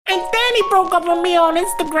then he broke up with me on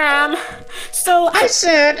Instagram. So I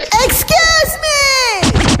said, "Excuse me!"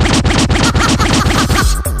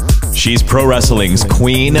 She's pro wrestling's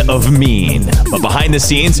queen of mean. But behind the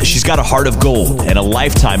scenes, she's got a heart of gold and a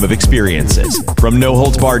lifetime of experiences. From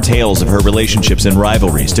no-holds-barred tales of her relationships and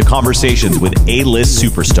rivalries to conversations with A-list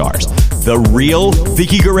superstars, the real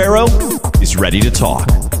Vickie Guerrero is ready to talk.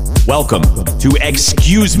 Welcome to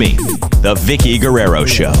Excuse Me, the Vickie Guerrero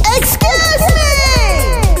Show. Excuse me!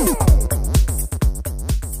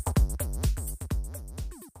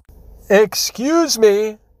 Excuse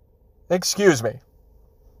me. Excuse me.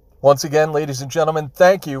 Once again, ladies and gentlemen,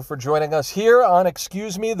 thank you for joining us here on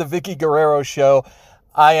Excuse Me, the Vickie Guerrero Show.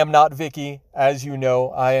 I am not Vickie, as you know.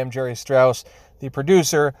 I am Jerry Strauss, the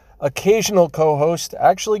producer, occasional co-host,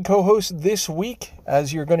 actually co-host this week,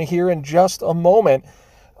 as you're going to hear in just a moment.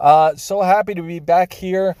 So happy to be back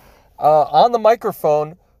here on the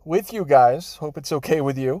microphone with you guys. Hope it's okay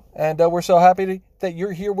with you. And we're so happy that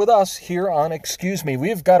you're here with us here on Excuse Me.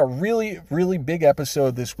 We've got a really, really big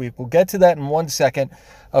episode this week. We'll get to that in 1 second.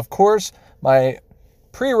 Of course, my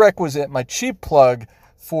prerequisite, my cheap plug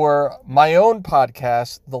for my own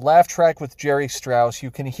podcast, The Laugh Track with Jerry Strauss.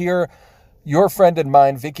 You can hear your friend and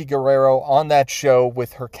mine, Vickie Guerrero, on that show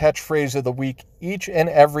with her catchphrase of the week each and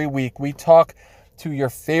every week. We talk to your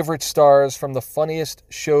favorite stars from the funniest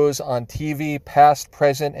shows on TV, past,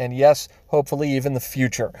 present, and yes, hopefully even the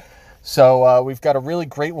future. So we've got a really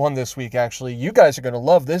great one this week, actually. You guys are going to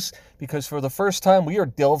love this because for the first time, we are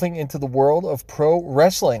delving into the world of pro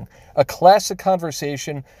wrestling, a classic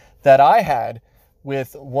conversation that I had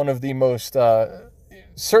with one of the most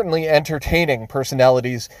certainly entertaining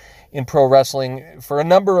personalities in pro wrestling for a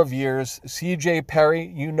number of years. CJ Perry,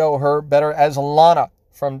 you know her better as Lana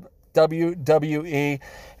from WWE,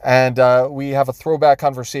 and we have a throwback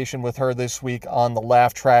conversation with her this week on the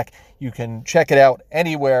Laugh Track. You can check it out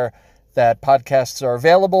anywhere that podcasts are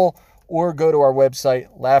available, or go to our website,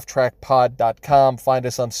 laughtrackpod.com. Find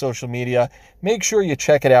us on social media. Make sure you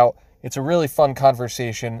check it out. It's a really fun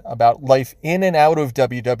conversation about life in and out of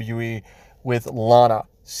WWE with Lana,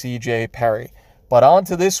 CJ Perry. But on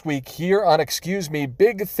to this week here on Excuse Me,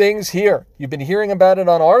 big things here. You've been hearing about it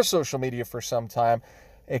on our social media for some time.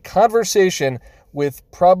 A conversation with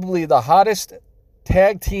probably the hottest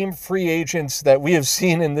tag team free agents that we have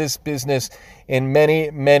seen in this business in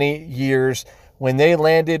many, many years. When they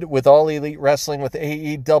landed with All Elite Wrestling with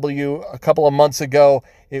AEW a couple of months ago,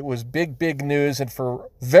 it was big, big news, and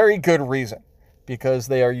for very good reason, because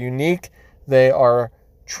they are unique, they are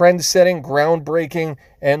trend-setting, groundbreaking,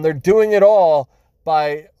 and they're doing it all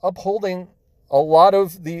by upholding a lot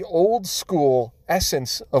of the old school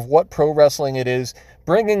essence of what pro wrestling it is,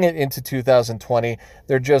 bringing it into 2020.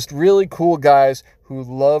 They're just really cool guys who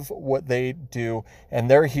love what they do, and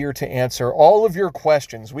they're here to answer all of your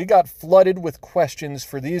questions. We got flooded with questions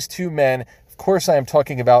for these two men. Of course, I am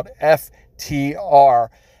talking about FTR.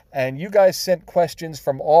 And you guys sent questions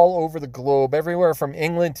from all over the globe, everywhere from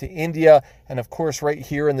England to India, and of course right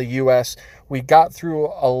here in the U.S. We got through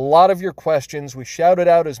a lot of your questions. We shouted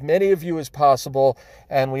out as many of you as possible,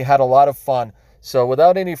 and we had a lot of fun. So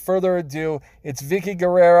without any further ado, it's Vickie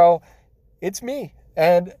Guerrero, it's me,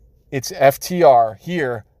 and it's FTR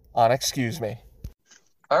here on Excuse Me.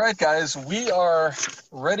 All right, guys, we are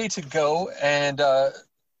ready to go, and,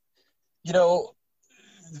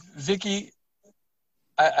 Vickie,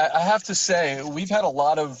 I have to say, we've had a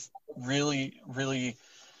lot of really, really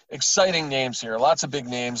exciting names here. Lots of big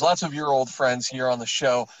names, lots of your old friends here on the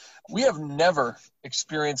show. We have never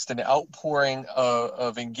experienced an outpouring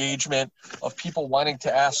of engagement, of people wanting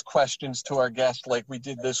to ask questions to our guest like we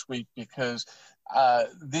did this week, because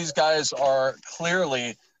these guys are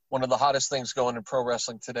clearly one of the hottest things going in pro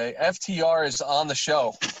wrestling today. FTR is on the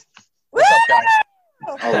show. What's up, guys?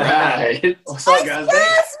 All right. What's up, guys?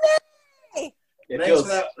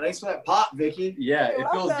 Thanks for that pop, Vickie. Yeah, it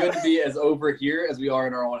feels good to be as over here as we are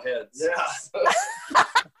in our own heads. Yeah.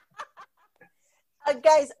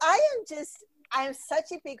 Guys, I am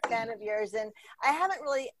such a big fan of yours, and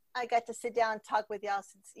I got to sit down and talk with y'all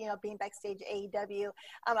since, being backstage at AEW.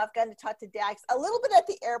 I've gotten to talk to Dax a little bit at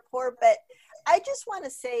the airport, but I just want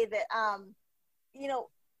to say that,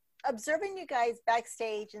 observing you guys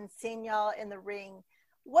backstage and seeing y'all in the ring,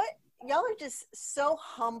 y'all are just so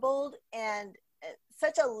humbled and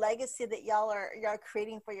such a legacy that y'all are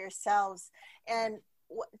creating for yourselves, and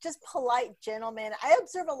just polite gentlemen. I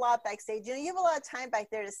observe a lot backstage. You have a lot of time back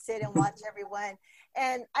there to sit and watch everyone.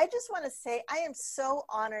 And I just want to say, I am so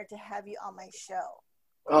honored to have you on my show.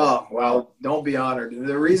 Oh, well, don't be honored.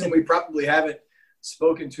 The reason we probably haven't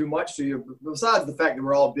spoken too much to you, besides the fact that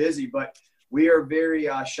we're all busy, but we are very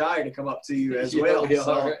shy to come up to you as well.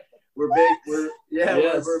 So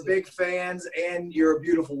we're big fans, and you're a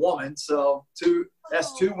beautiful woman. So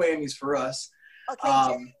that's two whammies for us.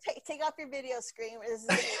 Okay, take off your video screen.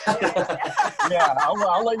 Yeah,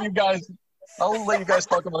 I'll let you guys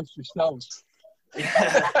talk amongst yourselves.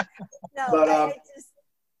 No,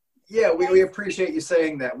 But we appreciate you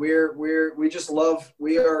saying that. We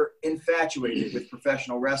are infatuated with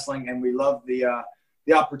professional wrestling, and we love the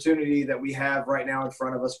opportunity that we have right now in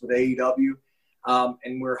front of us with AEW,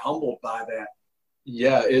 and we're humbled by that.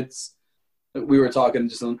 Yeah, we were talking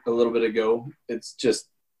just a little bit ago. It's just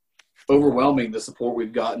overwhelming, the support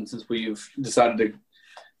we've gotten since we've decided to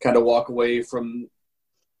kind of walk away from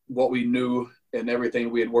what we knew and everything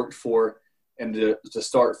we had worked for, and to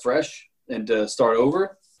start fresh and to start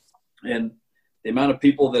over. And the amount of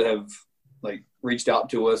people that have reached out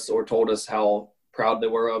to us or told us how proud they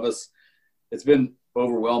were of us, it's been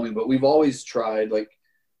overwhelming. But we've always tried,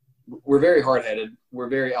 we're very hard-headed, we're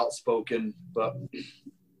very outspoken, but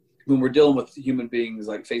when we're dealing with human beings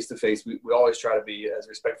face to face, we always try to be as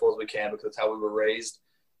respectful as we can, because that's how we were raised.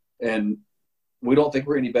 And we don't think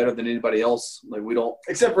we're any better than anybody else. We don't,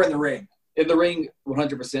 except for in the ring. In the ring,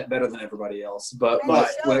 100% better than everybody else. But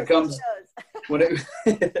when it comes when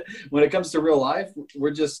it comes to real life,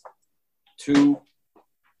 we're just two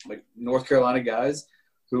North Carolina guys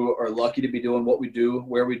who are lucky to be doing what we do,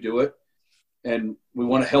 where we do it, and we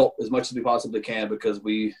want to help as much as we possibly can, because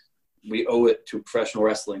we owe it to professional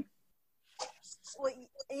wrestling. Well,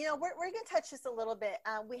 we're going to touch this a little bit.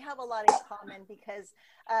 We have a lot in common because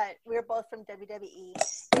we're both from WWE,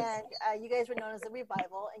 and you guys were known as the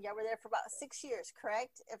Revival, and y'all were there for about 6 years,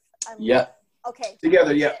 correct? Yeah. Okay.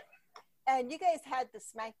 Together, yeah. And you guys had the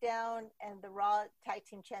SmackDown and the Raw Tag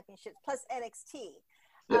Team Championships plus NXT.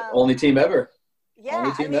 The only team ever. Yeah.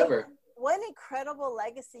 Only team ever. What an incredible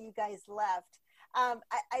legacy you guys left. I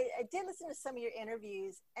did listen to some of your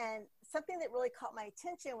interviews, and something that really caught my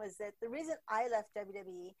attention was that the reason I left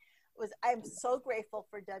WWE was I'm so grateful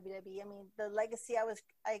for WWE. I mean, the legacy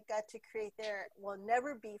I got to create there will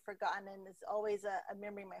never be forgotten, and is always a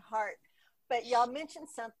memory in my heart. But y'all mentioned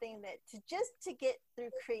something that to get through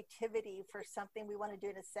creativity for something we want to do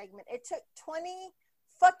in a segment, it took 20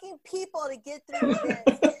 fucking people to get through this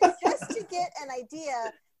just to get an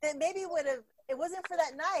idea that maybe it wasn't for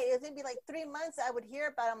that night. It was maybe 3 months I would hear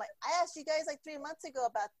about it. I'm like, I asked you guys 3 months ago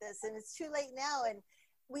about this, and it's too late now. And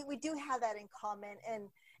we do have that in common. And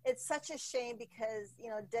it's such a shame because,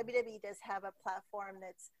 WWE does have a platform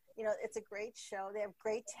that's, it's a great show. They have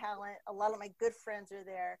great talent. A lot of my good friends are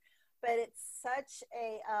there. But it's such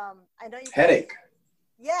a, I know you headache.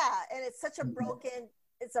 Yeah, and it's such a broken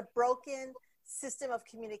system of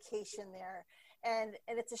communication there. And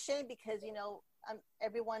it's a shame because,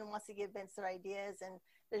 everyone wants to give Vince their ideas, and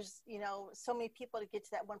there's, so many people to get to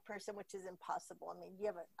that one person, which is impossible. I mean, you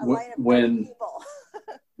have a line of people.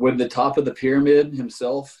 When the top of the pyramid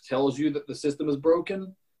himself tells you that the system is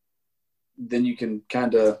broken, then you can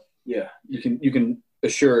kind of, you can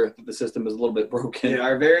assure that the system is a little bit broken. Yeah,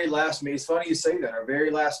 our very last meeting, it's funny you say that, our very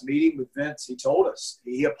last meeting with Vince, he told us,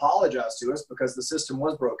 he apologized to us because the system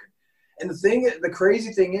was broken. And the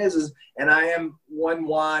crazy thing is, and I am one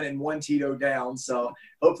wine and one Tito down, so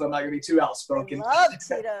hopefully I'm not going to be too outspoken. I love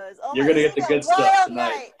Tito's. Oh, you're going to get the good stuff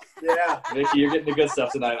tonight. Yeah. Vicky, you're getting the good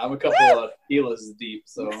stuff tonight. I'm a couple of tequilas deep,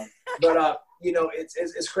 so. But,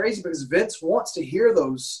 it's crazy because Vince wants to hear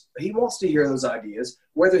those. He wants to hear those ideas,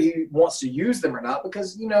 whether he wants to use them or not,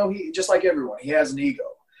 because, he, just like everyone, he has an ego.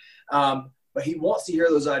 But he wants to hear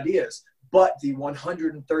those ideas. But the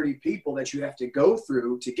 130 people that you have to go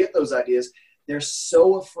through to get those ideas, they're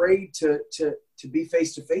so afraid to be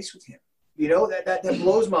face to face with him. That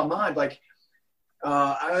blows my mind.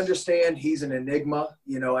 I understand he's an enigma,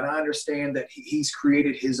 and I understand that he's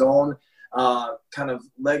created his own kind of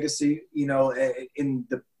legacy, in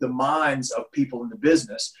the minds of people in the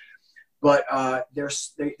business. But they're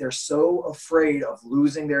so afraid of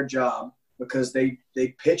losing their job because they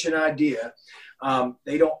pitch an idea.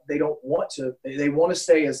 They don't want to. They want to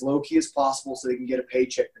stay as low key as possible so they can get a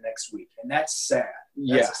paycheck the next week, and that's sad.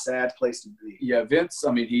 That's a sad place to be. Yeah, Vince.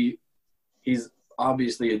 I mean, he's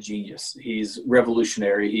obviously a genius. He's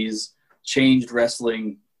revolutionary. He's changed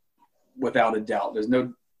wrestling without a doubt. There's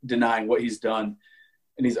no denying what he's done,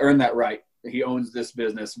 and he's earned that right. He owns this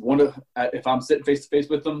business. If I'm sitting face to face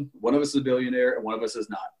with him, one of us is a billionaire and one of us is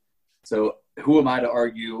not. So who am I to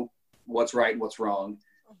argue what's right and what's wrong?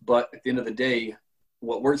 But at the end of the day,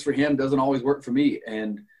 what works for him doesn't always work for me.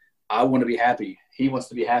 And I want to be happy. He wants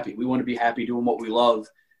to be happy. We want to be happy doing what we love.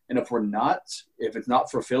 And if it's not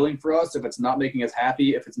fulfilling for us, if it's not making us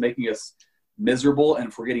happy, if it's making us miserable, and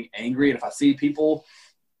if we're getting angry, and if I see people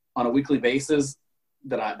on a weekly basis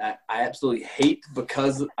that I absolutely hate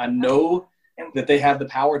because I know that they have the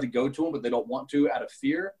power to go to them, but they don't want to out of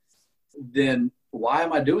fear, then why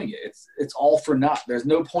am I doing it? It's all for naught. There's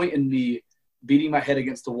no point in me beating my head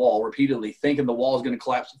against the wall repeatedly, thinking the wall is going to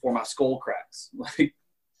collapse before my skull cracks. Like,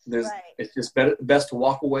 it's just best to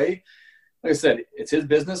walk away. Like I said, it's his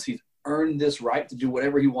business. He's earned this right to do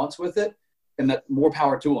whatever he wants with it, and that more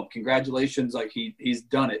power to him. Congratulations, like he's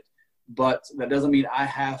done it. But that doesn't mean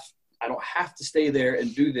I don't have to stay there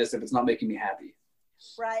and do this if it's not making me happy.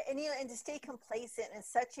 Right. And and to stay complacent in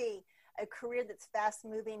such a career that's fast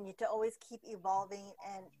moving, you have to always keep evolving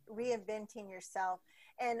and reinventing yourself.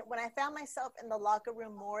 And when I found myself in the locker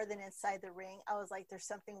room more than inside the ring, I was like, there's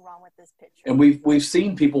something wrong with this picture. And we've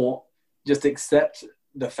seen people just accept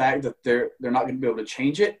the fact that they're not going to be able to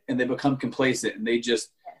change it, and they become complacent, and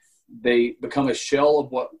they become a shell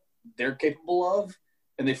of what they're capable of,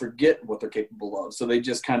 and they forget what they're capable of. So they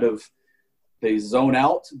just they zone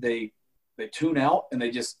out, they tune out, and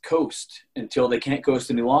they just coast until they can't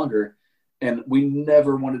coast any longer. And we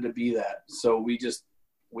never wanted to be that. So we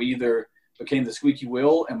either became the squeaky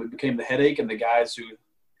wheel, and we became the headache, and the guys who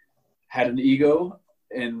had an ego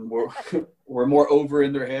and were more over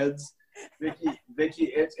in their heads.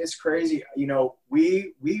 Vicky, it's crazy.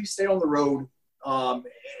 We stayed on the road. I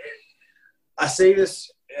say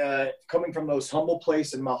this coming from the most humble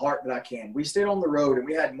place in my heart that I can. We stayed on the road, and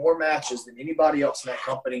we had more matches than anybody else in that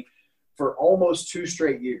company for almost 2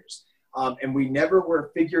 straight years. And we never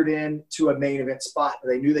were figured in to a main event spot that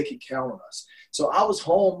they knew they could count on us. So I was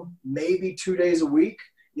home maybe 2 days a week,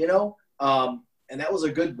 and that was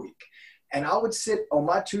a good week. And I would sit on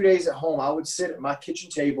my 2 days at home, I would sit at my kitchen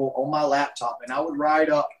table on my laptop, and I would write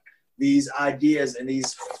up these ideas and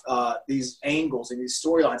these angles and these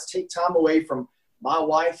storylines, take time away from my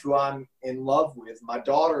wife, who I'm in love with, my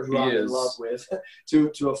daughter, who I'm in love with,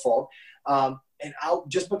 to a fault. And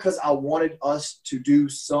just because I wanted us to do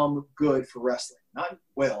some good for wrestling. Not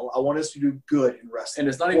well, I want us to do good in wrestling. And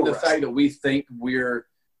it's not even the fact that we think we're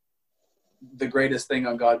the greatest thing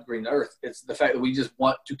on God's green earth. It's the fact that we just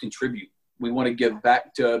want to contribute. We want to give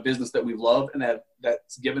back to a business that we love and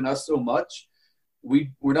that's given us so much. We're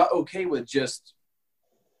not okay with just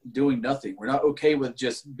doing nothing. We're not okay with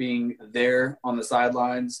just being there on the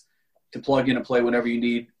sidelines to plug in and play whenever you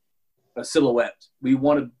need a silhouette. We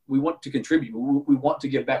want to contribute. We want to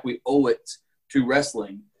give back. We owe it to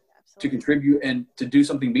wrestling to contribute and to do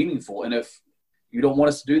something meaningful. And if you don't want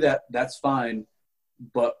us to do that, that's fine,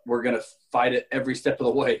 but we're going to fight it every step of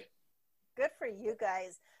the way. Good for you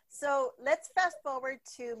guys. So let's fast forward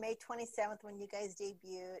to May 27th when you guys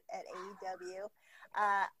debuted at AEW.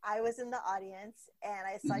 I was in the audience, and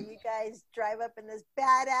I saw you guys drive up in this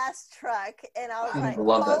badass truck, and I was like,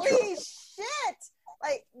 holy shit!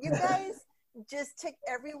 Like, you guys just took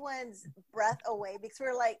everyone's breath away, because we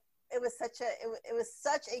were like, it was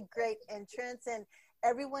such a great entrance, and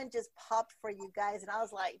everyone just popped for you guys, and I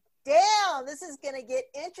was like, damn, this is gonna get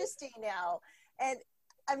interesting now. And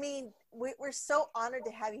I mean, we're so honored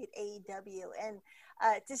to have you at AEW, and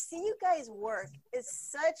to see you guys work is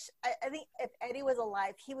such, I think if Eddie was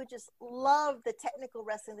alive, he would just love the technical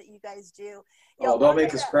wrestling that you guys do. Don't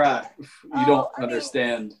make us cry. You don't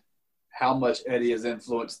understand how much Eddie has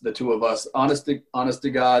influenced the two of us. Honest to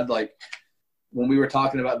God, like when we were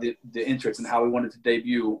talking about the entrance and how we wanted to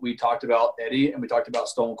debut, we talked about Eddie and we talked about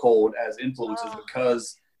Stone Cold as influences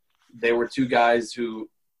because they were two guys who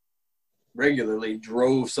regularly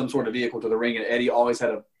drove some sort of vehicle to the ring, and Eddie always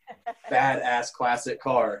had a badass classic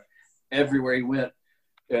car everywhere he went.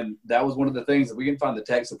 And that was one of the things that we can find the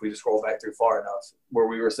text if we just scroll back through far enough, where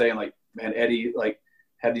we were saying, like, man, Eddie like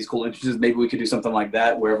had these cool entrances. Maybe we could do something like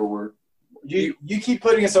that wherever we're. You keep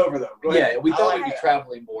putting us over, though. Go ahead. Yeah, we thought we'd be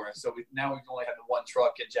traveling more, so now we can only have the one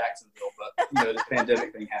truck in Jacksonville, but this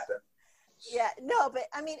pandemic thing happened. Yeah, no, but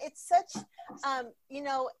I mean, it's such,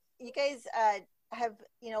 you guys have,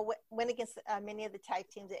 went against many of the tag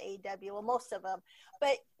teams at AEW, well, most of them,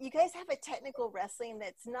 but you guys have a technical wrestling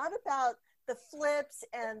that's not about the flips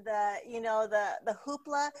and the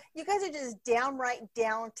hoopla. You guys are just downright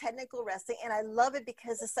down technical wrestling, and I love it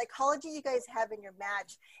because the psychology you guys have in your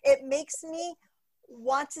match, it makes me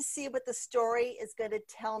want to see what the story is going to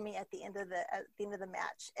tell me at the end of the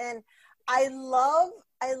match. And I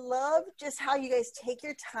love just how you guys take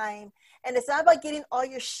your time, and it's not about getting all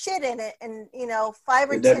your shit in it and 5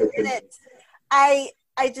 or 10 minutes.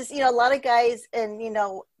 I just, a lot of guys, and,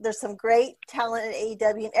 there's some great talent at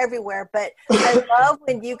AEW and everywhere, but I love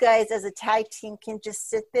when you guys as a tag team can just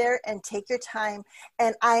sit there and take your time,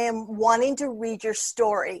 and I am wanting to read your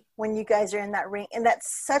story when you guys are in that ring. And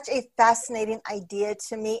that's such a fascinating idea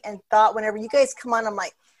to me and thought. Whenever you guys come on, I'm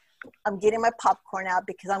like, I'm getting my popcorn out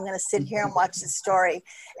because I'm going to sit here and watch this story.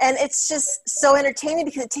 And it's just so entertaining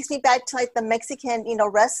because it takes me back to like the Mexican,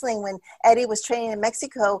 wrestling when Eddie was training in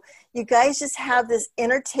Mexico. You guys just have this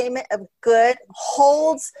entertainment of good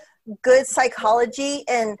holds, good psychology.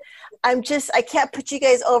 And I can't put you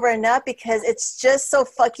guys over enough because it's just so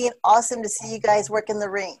fucking awesome to see you guys work in the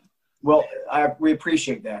ring. Well, we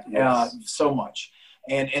appreciate that so much.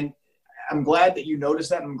 And I'm glad that you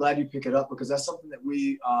noticed that. I'm glad you pick it up because that's something that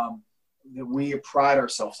we pride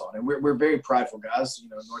ourselves on, and we're very prideful guys,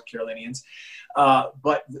 North Carolinians.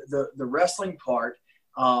 But the wrestling part,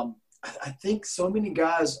 I think so many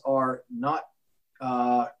guys are not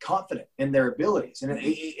confident in their abilities, and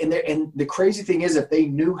the crazy thing is, if they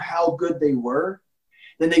knew how good they were,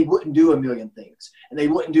 then they wouldn't do a million things, and they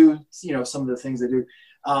wouldn't do some of the things they do.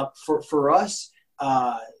 For us.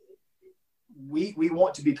 We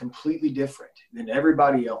want to be completely different than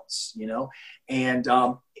everybody else, and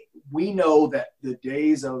we know that the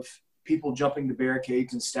days of people jumping the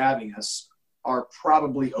barricades and stabbing us are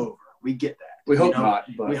probably over. We get that. We hope not.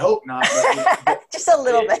 But. We hope not. But just a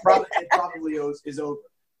little bit. It probably is over.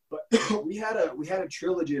 But we had a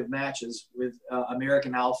trilogy of matches with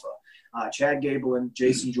American Alpha, Chad Gable and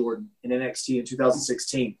Jason Jordan in NXT in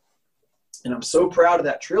 2016, and I'm so proud of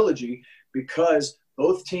that trilogy because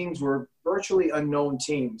both teams were virtually unknown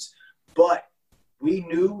teams, but we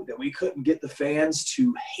knew that we couldn't get the fans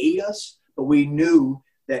to hate us, but we knew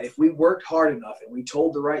that if we worked hard enough and we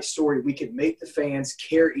told the right story, we could make the fans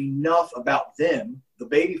care enough about them, the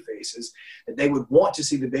baby faces, that they would want to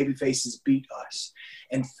see the baby faces beat us.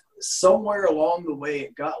 And somewhere along the way,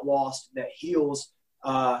 it got lost that heels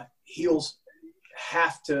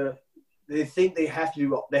have to. They think they have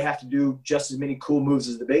to do just as many cool moves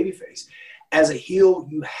as the babyface. As a heel,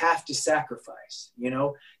 you have to sacrifice,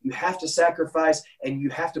 you have to sacrifice and you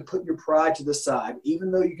have to put your pride to the side,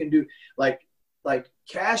 even though you can do like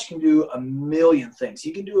Cash can do a million things.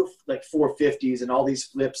 He can do like 450s and all these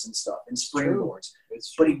flips and stuff and springboards,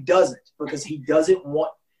 but he doesn't because he doesn't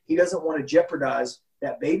want to jeopardize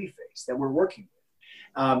that baby face that we're working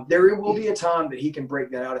with. There will be a time that he can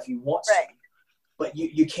break that out if he wants to, but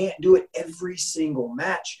you can't do it every single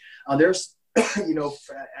match. There's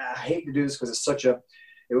I hate to do this because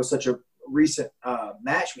it was such a recent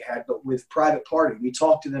match we had, but with Private Party, we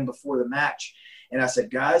talked to them before the match, and I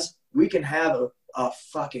said, guys, we can have a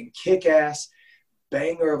fucking kick-ass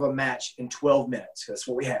banger of a match in 12 minutes. That's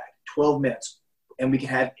what we had, 12 minutes, and we can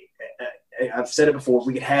have. I've said it before.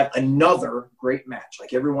 We could have another great match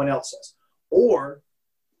like everyone else says, or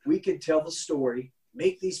we could tell the story,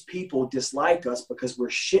 make these people dislike us because we're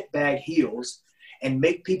shitbag heels, and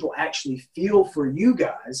make people actually feel for you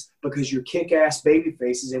guys because you're kick-ass baby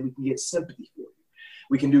faces and we can get sympathy for you.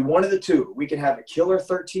 We can do one of the two. We can have a killer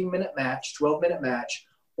 13-minute match, 12-minute match,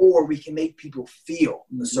 or we can make people feel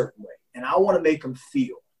a certain way. And I want to make them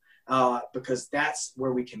feel because that's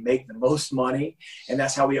where we can make the most money, and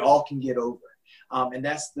that's how we all can get over it. And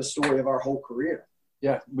that's the story of our whole career.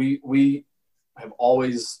 Yeah, we have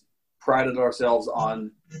always prided ourselves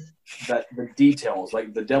on that the details,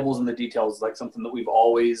 like the devil's in the details, like something that we've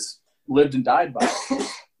always lived and died by.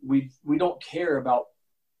 We don't care about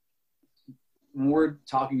when we're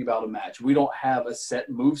talking about a match. We don't have a set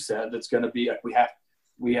move set that's going to be like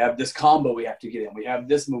we have this combo we have to get in. We have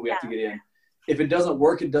this move we have to get in. If it doesn't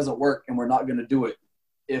work, it doesn't work, and we're not going to do it.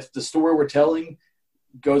 If the story we're telling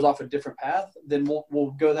goes off a different path, then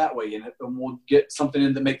we'll go that way and we'll get something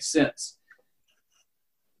in that makes sense.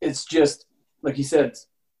 It's just, like you said,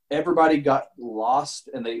 everybody got lost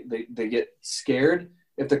and they get scared.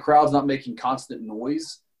 If the crowd's not making constant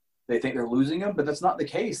noise, they think they're losing them, but that's not the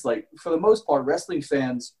case. Like, for the most part, wrestling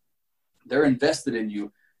fans, they're invested in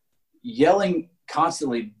you. Yelling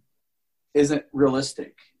constantly isn't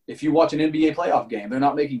realistic. If you watch an NBA playoff game, they're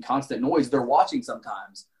not making constant noise. They're watching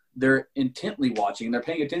sometimes. They're intently watching. They're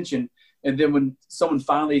paying attention. And then when someone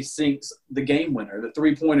finally sinks the game winner, the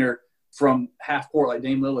three-pointer from half court like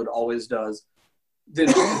Dame Lillard always does, then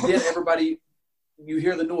everybody, you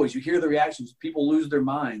hear the noise, you hear the reactions, people lose their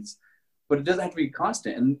minds. But it doesn't have to be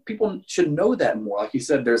constant. And people should know that more. Like you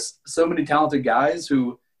said, there's so many talented guys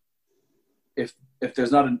who, if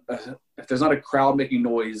there's not a crowd making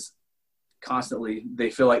noise constantly, they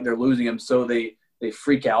feel like they're losing them. So they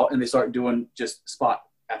freak out and they start doing just spot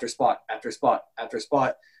after spot after spot after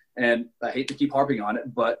spot. And I hate to keep harping on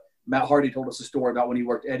it, but Matt Hardy told us a story about when he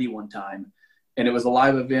worked Eddie one time, and it was a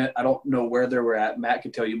live event. I don't know where they were at. Matt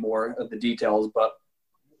could tell you more of the details, but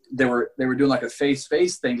they were doing like a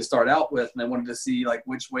face-face thing to start out with, and they wanted to see like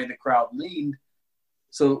which way the crowd leaned.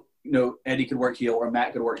 So, Eddie could work heel or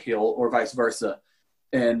Matt could work heel or vice versa.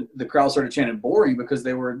 And the crowd started chanting boring because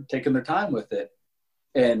they were taking their time with it.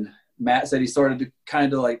 And Matt said he started to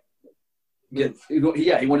kind of like he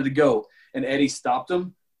wanted to go. And Eddie stopped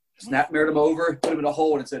him, snap-mirrored him over, put him in a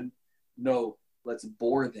hole, and said, no, let's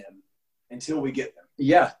bore them. Until we get them.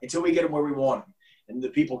 Yeah. Until we get them where we want them. And the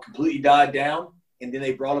people completely died down, and then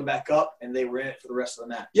they brought them back up, and they were in it for the rest of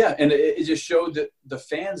the match. Yeah, and it just showed that the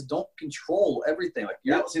fans don't control everything. Like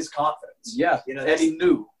that was his confidence. Yeah, Eddie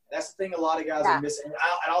knew. That's the thing a lot of guys are missing. And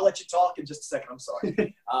I'll let you talk in just a second. I'm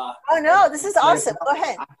sorry. Oh, no, this is awesome. Go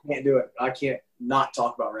ahead. I can't do it. I can't not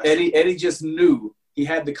talk about wrestling. Eddie just knew he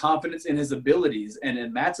had the confidence in his abilities and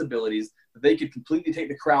in Matt's abilities that they could completely take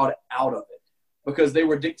the crowd out of it. Because they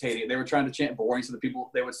were dictating. They were trying to chant boring so the people,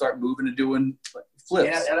 they would start moving and doing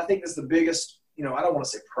flips. And I think that's the biggest, I don't want to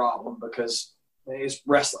say problem because it's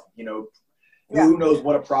wrestling, Who knows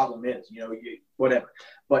what a problem is, whatever.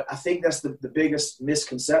 But I think that's the biggest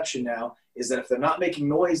misconception now is that if they're not making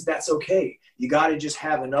noise, that's okay. You got to just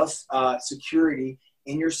have enough security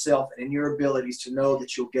in yourself and in your abilities to know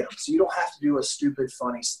that you'll get them. So you don't have to do a stupid,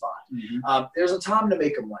 funny spot. Mm-hmm. There's a time to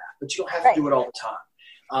make them laugh, but you don't have to do it all the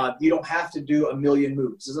time. You don't have to do a million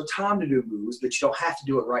moves. There's a time to do moves, but you don't have to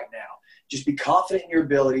do it right now. Just be confident in your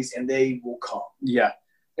abilities, and they will come. Yeah.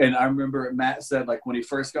 And I remember Matt said, like, when he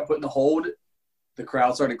first got put in the hold, the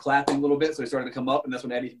crowd started clapping a little bit, so he started to come up, and that's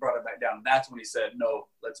when Eddie brought it back down. And that's when he said, no,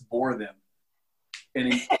 let's bore them.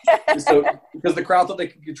 And because the crowd thought they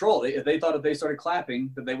could control it. If they thought if they started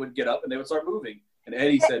clapping, that they would get up and they would start moving. And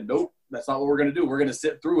Eddie said, nope, that's not what we're going to do. We're going to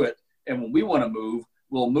sit through it, and when we want to move,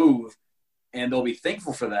 we'll move. And they'll be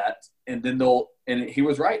thankful for that. And then and he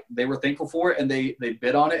was right. They were thankful for it, and they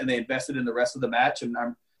bid on it, and they invested in the rest of the match. And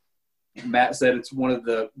Matt said it's one of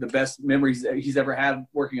the best memories that he's ever had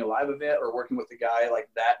working a live event or working with a guy like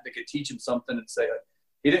that could teach him something and say,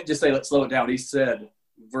 he didn't just say, let's slow it down. He said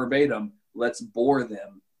verbatim, let's bore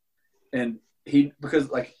them. And because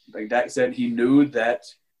like Dak said, he knew that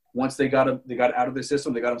once they got out of their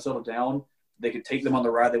system, they got them settled down, they could take them on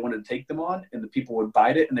the ride they wanted to take them on, and the people would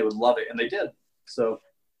bite it and they would love it. And they did. So,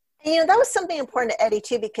 that was something important to Eddie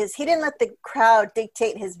too, because he didn't let the crowd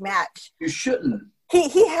dictate his match. You shouldn't. He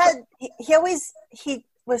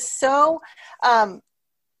was so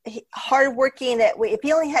hardworking that if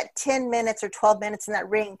he only had 10 minutes or 12 minutes in that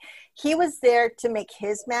ring, he was there to make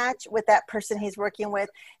his match with that person he's working with,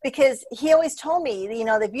 because he always told me,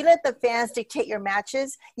 that if you let the fans dictate your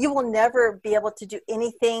matches, you will never be able to do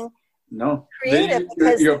anything creative.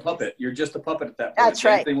 You're a puppet. You're just a puppet at that point. That's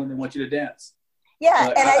right. When they want you to dance. Yeah.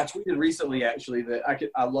 And I tweeted recently, actually, that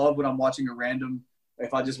I love when I'm watching a random,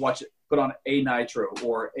 if I just watch it, put on a Nitro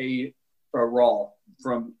or a Raw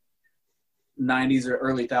from 90s or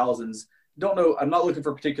early thousands. Don't know. I'm not looking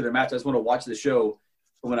for a particular match. I just want to watch the show.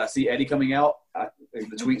 But when I see Eddie coming out,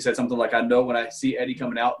 the tweet said something like, I know when I see Eddie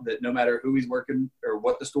coming out that no matter who he's working or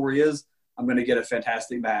what the story is, I'm going to get a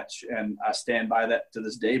fantastic match. And I stand by that to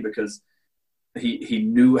this day because he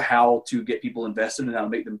knew how to get people invested and how to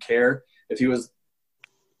make them care. If he was,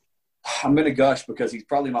 I'm going to gush because he's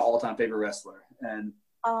probably my all-time favorite wrestler. And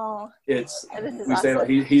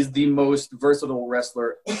he's the most versatile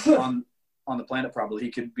wrestler on the planet. Probably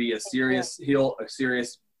he could be a serious heel, a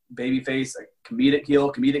serious baby face, a comedic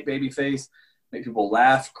heel, comedic baby face, make people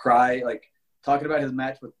laugh, cry. Like talking about his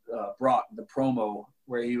match with Brock, the promo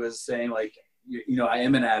where he was saying like, I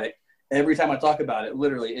am an addict. Every time I talk about it,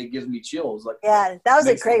 literally, it gives me chills. Like, yeah, that was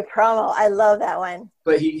a great promo. I love that one.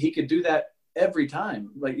 But he could do that every time.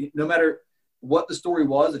 Like no matter what the story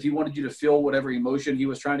was, if he wanted you to feel whatever emotion he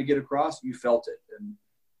was trying to get across, you felt it. And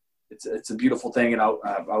it's a beautiful thing. And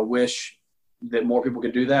I wish that more people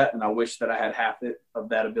could do that. And I wish that I had half of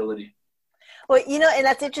that ability. Well, and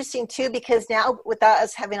that's interesting too, because now without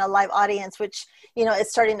us having a live audience, which,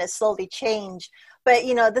 is starting to slowly change, but,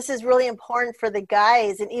 this is really important for the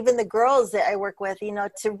guys and even the girls that I work with,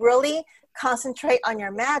 to really concentrate on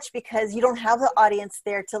your match because you don't have the audience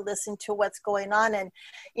there to listen to what's going on. And,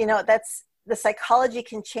 the psychology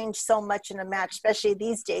can change so much in a match, especially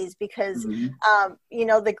these days, because,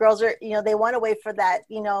 the girls are, they want to wait for that,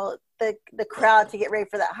 the crowd to get ready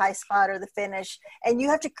for that high spot or the finish. And you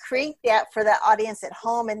have to create that for that audience at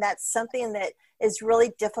home. And that's something that is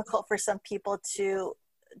really difficult for some people to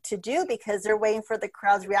do because they're waiting for the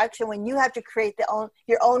crowd's reaction when you have to create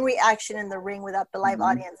your own reaction in the ring without the live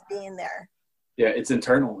audience being there. Yeah, it's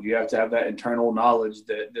internal. You have to have that internal knowledge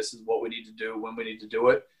that this is what we need to do when we need to do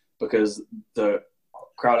it, because the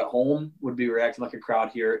crowd at home would be reacting like a crowd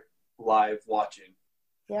here live watching.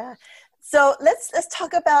 Yeah. So let's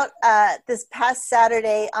talk about this past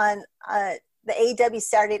Saturday on the AEW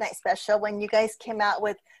Saturday Night Special when you guys came out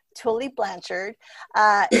with Tully Blanchard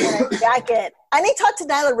in a jacket. I need to talk to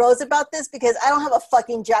Nyla Rose about this because I don't have a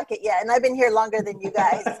fucking jacket yet, and I've been here longer than you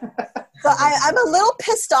guys. So I'm a little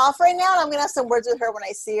pissed off right now, and I'm going to have some words with her when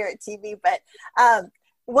I see her at TV. But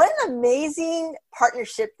what an amazing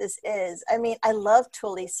partnership this is. I mean, I love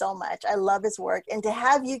Tully so much. I love his work. And to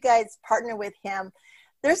have you guys partner with him,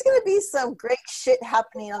 there's going to be some great shit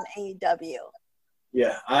happening on AEW.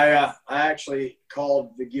 Yeah, I actually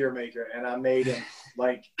called the gear maker, and I made him,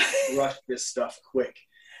 like, rush this stuff quick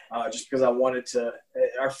just because I wanted to –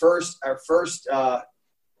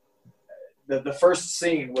 The first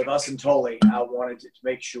scene with us and Tully, I wanted to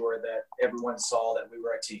make sure that everyone saw that we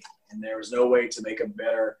were a team, and there was no way to make a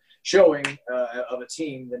better showing of a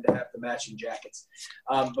team than to have the matching jackets.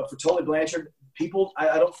 But for Tully Blanchard, people,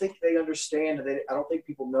 I don't think they understand. I don't think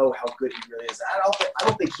people know how good he really is. I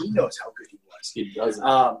don't think he knows how good he was. He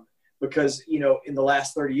doesn't. Because, you know, in the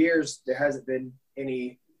last 30 years, there hasn't been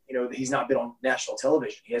any, you know, he's not been on national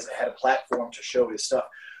television. He hasn't had a platform to show his stuff.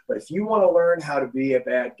 But if you want to learn how to be a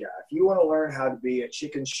bad guy, if you want to learn how to be a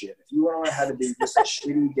chicken shit, if you want to learn how to be just a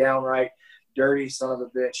shitty, downright, dirty son of a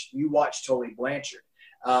bitch, you watch Tully Blanchard.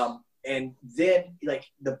 And then, like,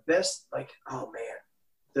 the best, like, oh, man,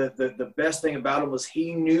 the best thing about him was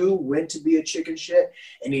he knew when to be a chicken shit,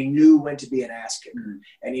 and he knew when to be an ass kicker,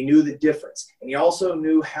 and he knew the difference. And he also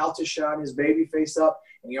knew how to shine his baby face up,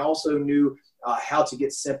 and he also knew how to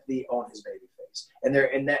get sympathy on his baby face.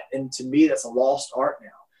 And to me, that's a lost art now.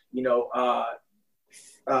 You know,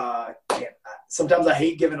 sometimes I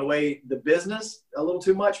hate giving away the business a little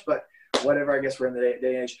too much, but whatever, I guess we're in the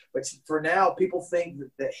day and age. But for now, people think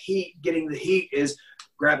that getting the heat is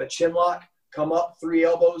grab a chin lock, come up 3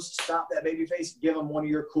 elbows, stop that baby face, give them one of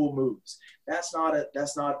your cool moves. That's not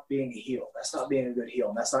being a heel. That's not being a good heel.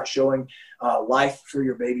 And that's not showing life through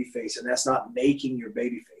your baby face. And that's not making your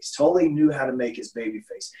baby face. Tully knew how to make his baby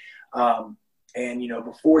face. And, you know,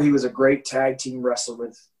 before he was a great tag team wrestler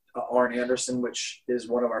with Arn Anderson, which is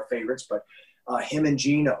one of our favorites, but him and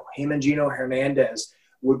Gino Hernandez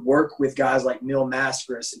would work with guys like Mil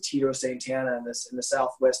Mascaras and Tito Santana in the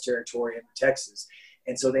Southwest Territory in Texas.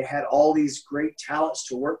 And so they had all these great talents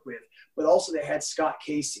to work with, but also they had Scott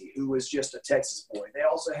Casey, who was just a Texas boy. They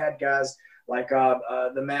also had guys like the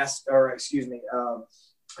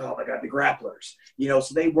Grapplers. You know,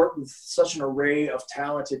 so they worked with such an array of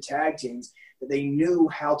talented tag teams that they knew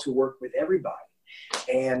how to work with everybody.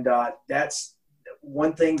 And that's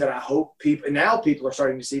one thing that I hope people are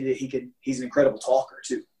starting to see, that he's an incredible talker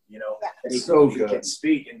too, you know, and he can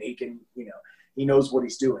speak, and he can, you know, he knows what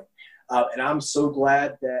he's doing. And I'm so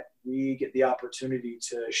glad that we get the opportunity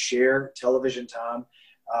to share television time,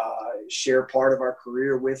 share part of our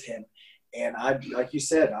career with him. And like you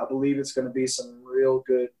said, I believe it's going to be some real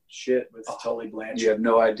good shit with Tully Blanchard. You have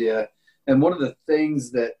no idea. And one of the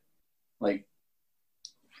things that, like,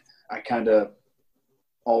 I kind of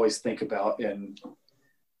always think about, and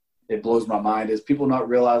it blows my mind, is people not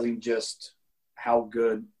realizing just how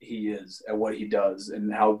good he is at what he does,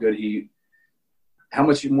 and how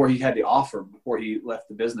much more he had to offer before he left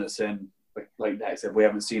the business. And like Dak said, we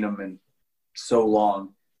haven't seen him in so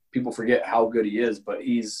long. People forget how good he is, but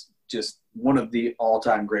he's just one of the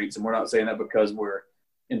all-time greats. And we're not saying that because we're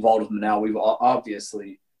involved with him now. We've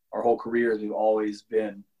obviously, our whole careers, we've always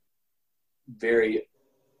been very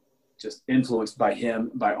just influenced by him,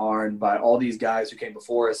 by Arn, by all these guys who came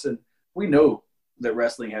before us. And we know that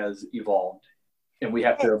wrestling has evolved, and we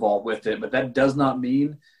have to evolve with it. But that does not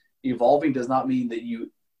mean – evolving does not mean that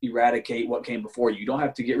you eradicate what came before you. You don't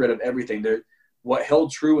have to get rid of everything. What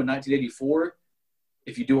held true in 1984,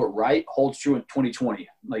 if you do it right, holds true in 2020.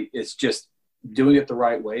 Like, it's just doing it the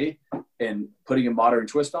right way and putting a modern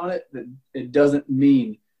twist on it. It doesn't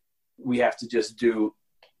mean we have to just do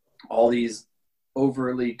all these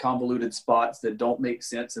overly convoluted spots that don't make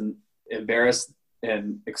sense and embarrass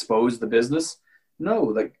and expose the business. No,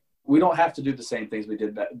 like, we don't have to do the same things they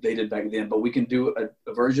did back then, but we can do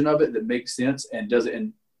a version of it that makes sense and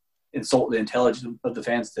doesn't insult the intelligence of the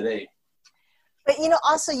fans today. But, you know,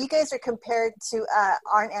 also you guys are compared to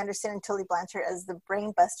Arn Anderson and Tully Blanchard as the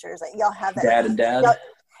brain busters. Like, y'all have that. Dad and Dad.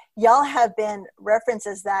 Y'all have been referenced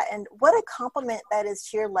as that. And what a compliment that is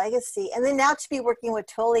to your legacy. And then now to be working with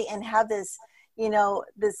Tully and have this, you know,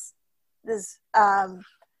 this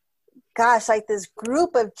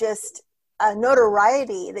group of just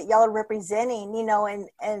notoriety that y'all are representing, you know,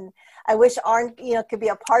 and I wish Arn, you know, could be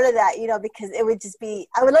a part of that, you know, because it would just be,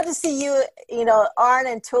 I would love to see you, you know, Arn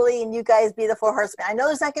and Tully and you guys be the 4 horsemen. I know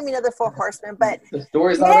there's not going to be another 4 horsemen, but the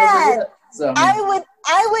story's not over yet. So, I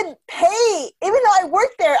would pay, even though I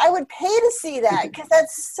worked there, I would pay to see see that, because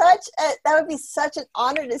that would be such an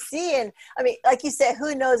honor to see. And I mean, like you said,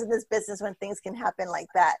 who knows in this business when things can happen like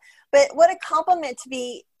that. But what a compliment to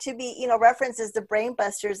be references the brain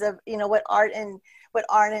busters of what Art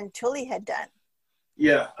and Tully had done.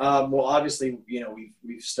 Yeah, well, obviously,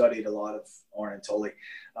 we've studied a lot of Arn and Tully.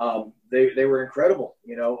 They were incredible.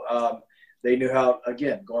 They knew how,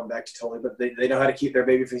 again, going back to Tully, but they know how to keep their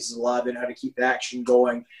baby faces alive. They know how to keep the action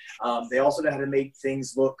going. They also know how to make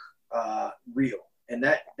things look real, and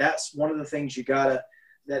that's one of the things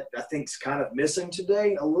that I think is kind of missing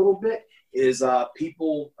today a little bit is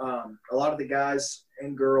people. A lot of the guys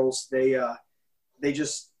and girls they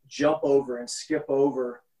just jump over and skip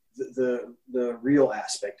over the real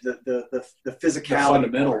aspect, the physicality, the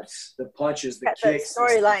fundamentals, the punches, the kicks,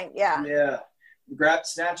 storyline. Yeah.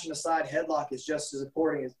 Snatching a side headlock is just as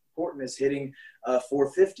important as hitting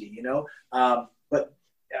 450. But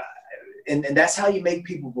and that's how you make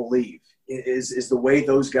people believe is the way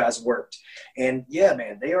those guys worked. And yeah,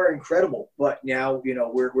 man, they are incredible. But now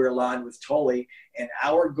we're aligned with Tully, and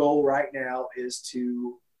our goal right now is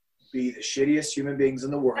to be the shittiest human beings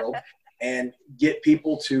in the world. And get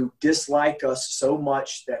people to dislike us so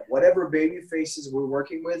much that whatever baby faces we're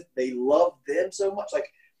working with, they love them so much. Like,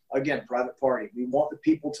 again, Private Party. We want the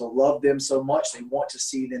people to love them so much they want to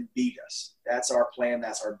see them beat us. That's our plan.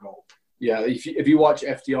 That's our goal. Yeah, if you watch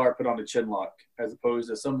FDR put on a chin lock as opposed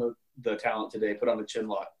to some of the talent today put on a chin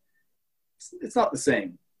lock, it's not the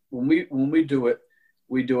same. When we do it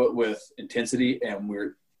with intensity, and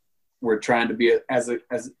we're trying to be as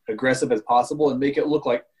aggressive as possible and make it look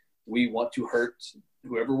like we want to hurt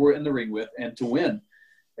whoever we're in the ring with and to win.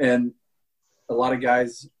 And a lot of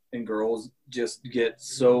guys and girls just get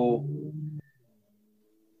so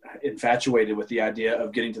infatuated with the idea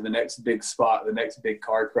of getting to the next big spot, the next big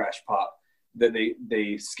car crash pop, that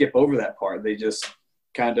they skip over that part. They just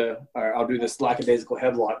kind of, I'll do this lackadaisical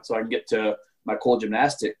headlock so I can get to my cool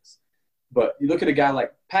gymnastics. But you look at a guy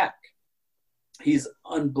like Pac. He's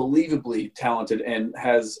unbelievably talented and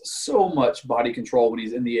has so much body control when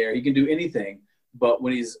he's in the air. He can do anything, but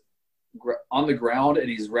when he's on the ground and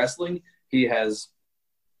he's wrestling, he has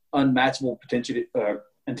unmatchable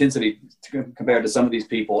intensity compared to some of these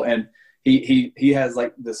people. And he has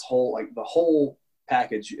like this whole, like the whole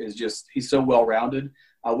package is just, he's so well-rounded.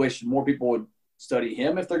 I wish more people would study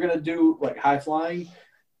him if they're going to do like high flying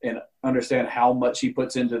and understand how much he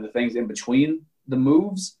puts into the things in between the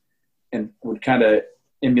moves, and would kind of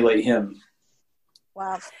emulate him.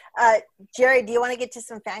 Wow. Jerry, do you want to get to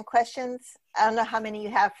some fan questions? I don't know how many you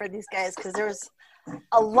have for these guys, because there was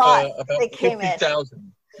a lot that came 50,000.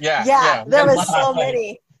 in. Yeah. There was so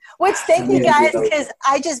many. Which, thank you guys, because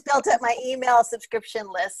I just built up my email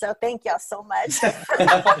subscription list. So thank y'all so much.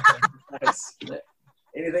 Nice.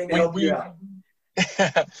 Anything to help you out.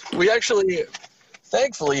 We actually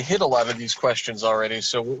thankfully hit a lot of these questions already,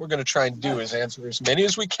 so what we're going to try and do is answer as many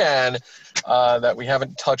as we can that we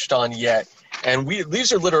haven't touched on yet. And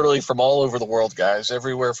these are literally from all over the world, guys,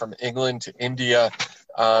 everywhere from England to India.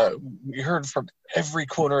 We heard from every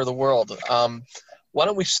corner of the world. Why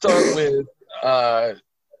don't we start with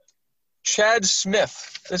Chad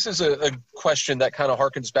Smith? This is a question that kind of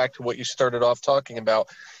harkens back to what you started off talking about.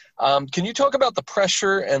 Can you talk about the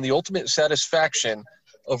pressure and the ultimate satisfaction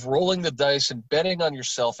of rolling the dice and betting on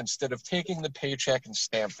yourself instead of taking the paycheck in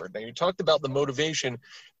Stamford? Now, you talked about the motivation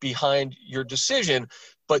behind your decision,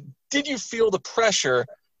 but did you feel the pressure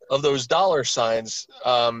of those dollar signs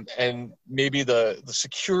and maybe the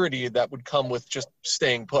security that would come with just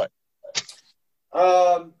staying put?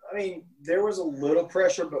 I mean, there was a little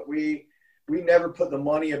pressure, but we never put the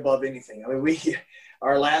money above anything. I mean,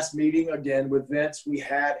 our last meeting, again, with Vince, we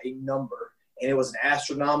had a number, and it was an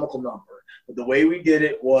astronomical number. But the way we did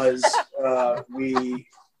it was I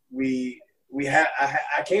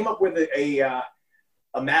came up with a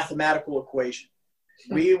mathematical equation.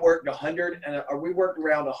 We worked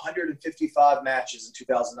around 155 matches in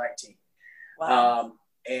 2019. Wow.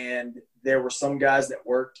 And there were some guys that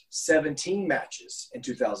worked 17 matches in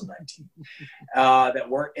 2019 that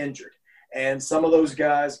weren't injured. And some of those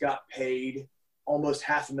guys got paid almost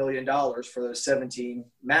 $500,000 for those 17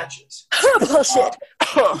 matches. Bullshit.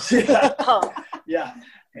 Yeah.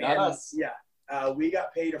 And, we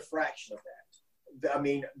got paid a fraction of that. I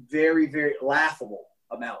mean, very, very laughable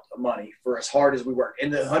amount of money for as hard as we worked.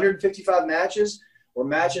 And the 155 matches were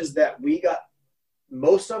matches that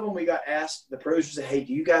most of them we got asked, the producers said, hey,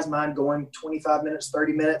 do you guys mind going 25 minutes,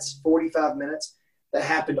 30 minutes, 45 minutes? That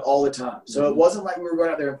happened all the time. So it wasn't like we were going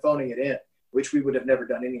out there and phoning it in, which we would have never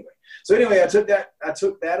done anyway. So anyway, I took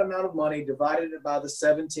that amount of money, divided it by the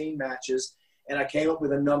 17 matches, and I came up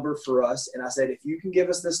with a number for us. And I said, if you can give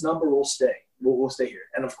us this number, we'll stay. We'll stay here.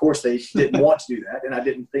 And of course, they didn't want to do that, and I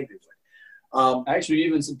didn't think they would. Actually, you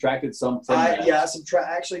even subtracted some from that. Yeah,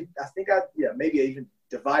 actually, I think maybe I even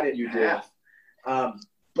divided you in half.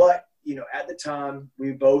 But at the time,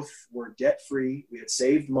 we both were debt free. We had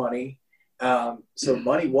saved money, so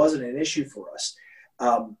money wasn't an issue for us.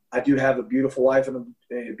 I do have a beautiful wife and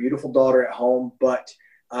a beautiful daughter at home, but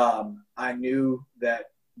I knew that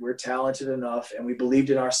we're talented enough and we believed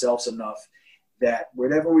in ourselves enough that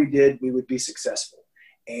whatever we did, we would be successful.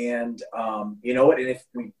 And you know what? And if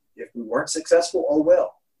we weren't successful, oh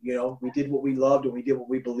well. We did what we loved and we did what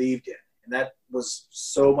we believed in, and that was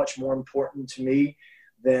so much more important to me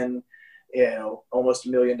than almost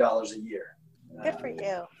 $1 million a year. Good for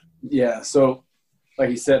you. Yeah. So, like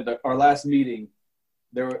you said, our last meeting,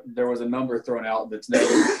 there was a number thrown out that's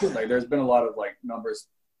never like. There's been a lot of like numbers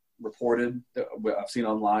reported that I've seen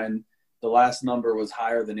online. The last number was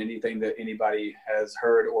higher than anything that anybody has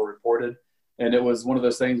heard or reported, and it was one of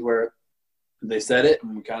those things where they said it,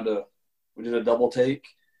 and we did a double take,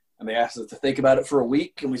 and they asked us to think about it for a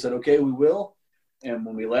week, and we said, okay, we will. And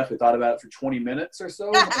when we left, we thought about it for 20 minutes or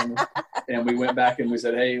so, and we went back and we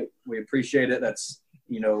said, hey, we appreciate it. That's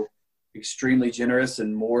extremely generous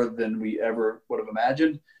and more than we ever would have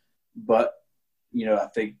imagined. But I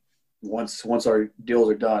think once our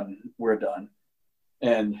deals are done, we're done.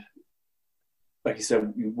 And like you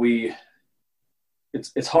said,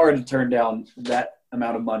 it's hard to turn down that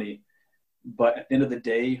amount of money. But at the end of the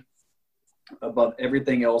day, above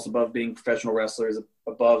everything else, above being professional wrestlers,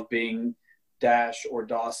 above being Dash or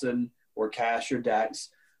Dawson or Cash or Dax,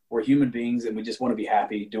 we're human beings, and we just want to be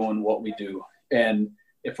happy doing what we do. And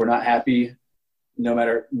if we're not happy, no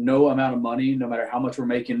amount of money, no matter how much we're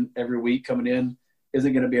making every week coming in,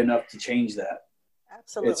 isn't going to be enough to change that.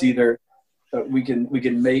 Absolutely. It's either we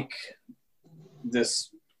can make this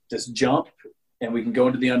jump, and we can go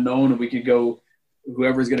into the unknown, and we could go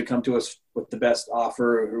whoever's going to come to us with the best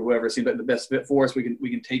offer, or whoever seems like the best fit for us. We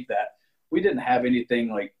can take that. We didn't have anything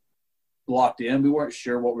like locked in. We weren't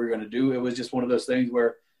sure what we were going to do. It was just one of those things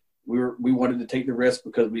where we wanted to take the risk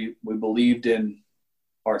because we believed in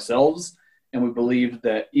ourselves, and we believed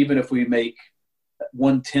that even if we make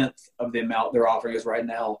 1/10 of the amount they're offering us right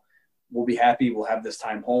now, we'll be happy. We'll have this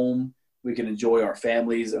time home. We can enjoy our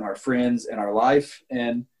families and our friends and our life,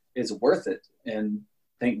 and it's worth it. And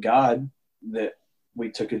thank God that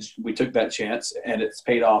we took that chance, and it's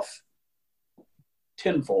paid off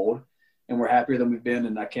tenfold, and we're happier than we've been,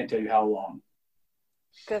 and I can't tell you how long.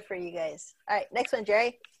 Good for you guys. All right, next one,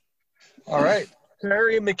 Jerry. All right.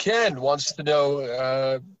 Terry McKen wants to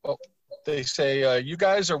know, they say, you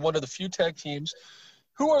guys are one of the few tag teams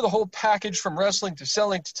who are the whole package from wrestling to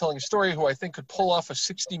selling to telling a story, who I think could pull off a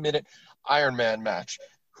 60-minute Iron Man match.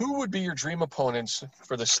 Who would be your dream opponents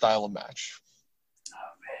for this style of match?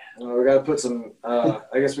 Well, we got to put some. I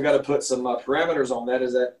guess we got to put some parameters on that.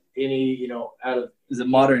 Is that any? Is it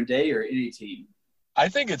modern day or any team? I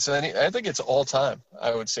think it's all time.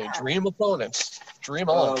 I would say dream opponents. Dream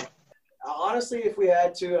on. Honestly, if we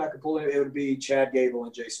had to, and I could pull it would be Chad Gable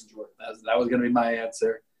and Jason Jordan. That was going to be my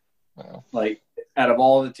answer. Wow. Like, out of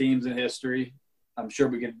all the teams in history, I'm sure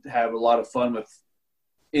we could have a lot of fun with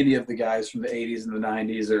any of the guys from the 80s and the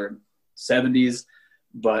 90s or 70s.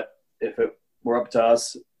 But if it were up to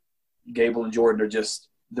us, Gable and Jordan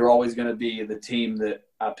they're always going to be the team that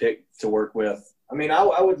I picked to work with. I mean,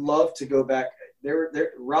 I would love to go back.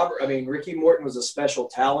 Ricky Morton was a special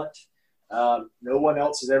talent. No one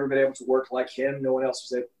else has ever been able to work like him. No one else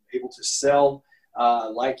was able to sell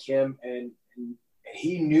like him. And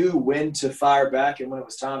he knew when to fire back and when it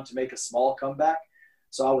was time to make a small comeback.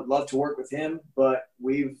 So I would love to work with him, but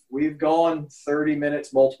we've gone 30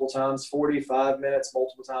 minutes multiple times, 45 minutes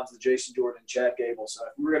multiple times with Jason Jordan and Chad Gable. So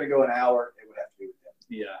if we were going to go an hour, it would have to be with him.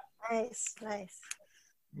 Yeah. Nice.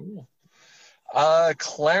 Ooh.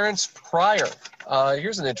 Clarence Pryor.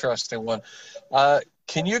 Here's an interesting one.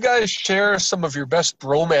 Can you guys share some of your best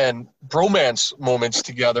bromance moments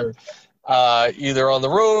together, either on the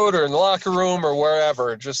road or in the locker room or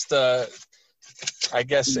wherever? Just, I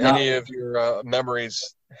guess, any of your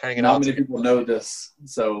memories hanging out. Not many people know this,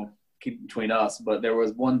 so keep it between us. But there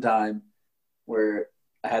was one time where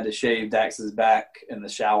I had to shave Dax's back in the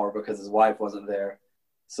shower because his wife wasn't there.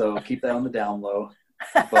 So keep that on the down low.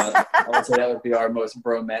 But I would say that would be our most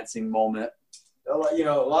bromancing moment. A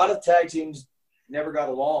lot of tag teams never got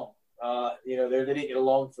along. They didn't get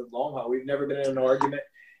along for the long haul. We've never been in an argument.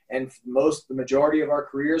 And the majority of our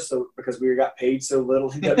careers, so because we got paid so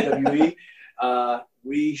little in WWE,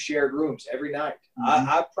 we shared rooms every night.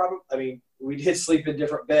 Mm-hmm. We did sleep in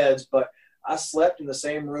different beds, but I slept in the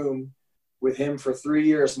same room with him for 3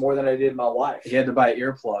 years, more than I did my wife. He had to buy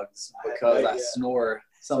earplugs because I Yeah. snore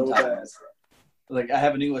sometimes. Like, I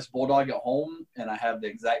have an English bulldog at home, and I have the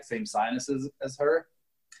exact same sinuses as her.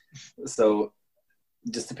 So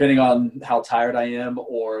just depending on how tired I am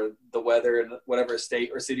or the weather in whatever state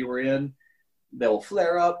or city we're in, they'll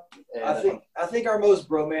flare up. And I think our most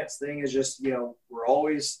bromance thing is just, we're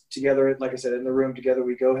always together. Like I said, in the room together.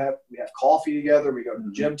 We have coffee together. We go to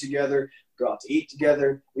the gym together. Go out to eat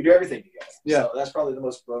together. We do everything together. Yeah. So that's probably the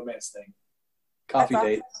most bromance thing. Coffee That's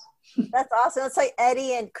dates. That's awesome. It's like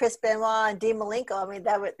Eddie and Chris Benoit and Dean Malenko. I mean,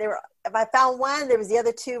 they were. If I found one, there was the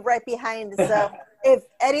other two right behind. So if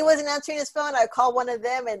Eddie wasn't answering his phone, I'd call one of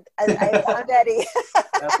them, and I found Eddie.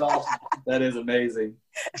 That's awesome. That is amazing.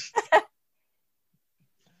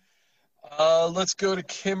 Let's go to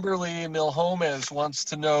Kimberly Milhomes. Wants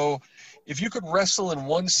to know, if you could wrestle in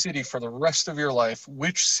one city for the rest of your life,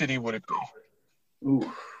 which city would it be? Ooh.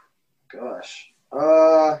 Gosh.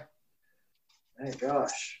 Hey,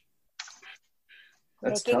 gosh.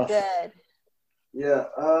 That's Make tough. it good. Yeah.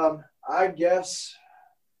 I guess,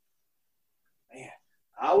 man,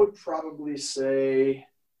 I would probably say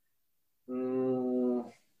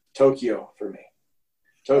Tokyo for me.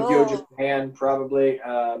 Tokyo, Japan, probably.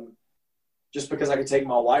 Just because I could take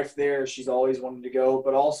my wife there. She's always wanted to go.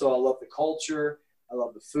 But also I love the culture. I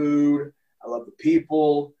love the food. I love the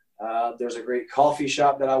people. There's a great coffee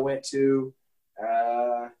shop that I went to.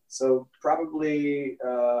 So probably,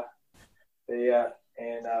 yeah.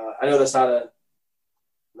 And I know that's not a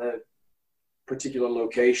particular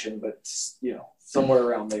location, but, somewhere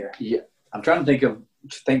around there. Yeah. I'm trying to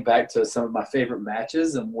think back to some of my favorite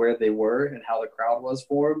matches and where they were and how the crowd was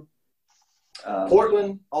for them.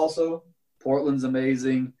 Portland also. Portland's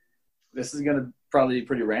amazing. This is going to probably be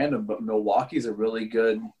pretty random, but Milwaukee's a really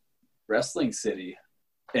good wrestling city.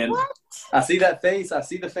 And What? I see that face. I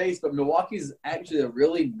see the face, but Milwaukee's actually a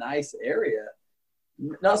really nice area.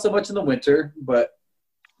 Not so much in the winter, but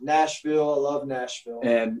Nashville. I love Nashville.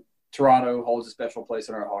 and Toronto holds a special place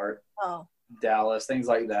in our heart. Oh, Dallas, things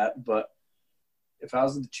like that. But if I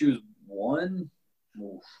was to choose one,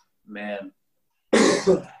 man, I'm just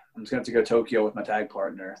going to have to go Tokyo with my tag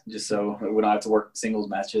partner, just so we don't have to work singles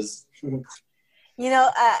matches.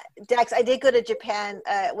 Dex, I did go to Japan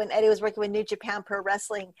when Eddie was working with New Japan Pro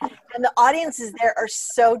Wrestling, and the audiences there are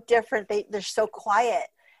so different. They're so quiet,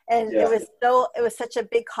 and Yeah. it was such a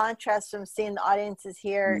big contrast from seeing the audiences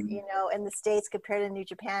here, in the States compared to New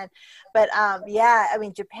Japan. But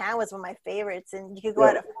Japan was one of my favorites, and you could go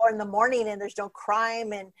out at 4 a.m. and there's no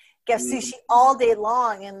crime and get sushi all day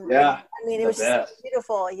long, and Yeah. it was just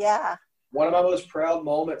beautiful. Yeah. One of my most proud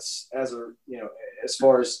moments as as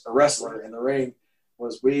far as a wrestler in the ring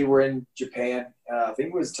was we were in Japan, I think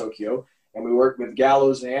it was Tokyo, and we worked with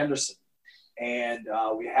Gallows and Anderson. And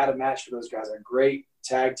we had a match for those guys, a great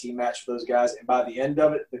tag team match for those guys. And by the end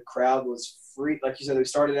of it, the crowd was free. Like you said, they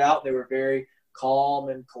started out, they were very calm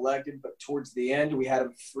and collected, but towards the end, we had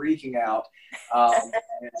them freaking out. And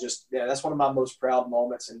that's one of my most proud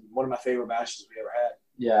moments and one of my favorite matches we ever had.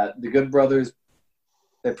 Yeah, the Good Brothers,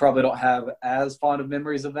 they probably don't have as fond of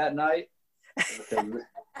memories of that night.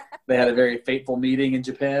 They had a very fateful meeting in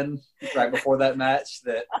Japan right before that match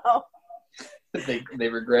that they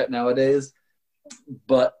regret nowadays.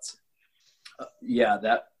 But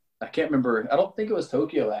that I can't remember. I don't think it was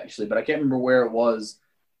Tokyo actually, but I can't remember where it was.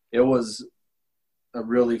 It was a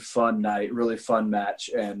really fun night, really fun match,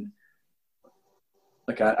 and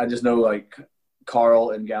I just know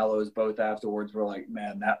Carl and Gallows both afterwards were like,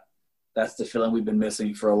 man, that's the feeling we've been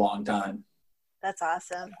missing for a long time. That's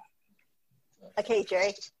awesome. Okay,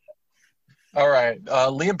 Jerry. All right.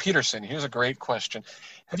 Liam Peterson, here's a great question.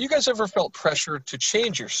 Have you guys ever felt pressure to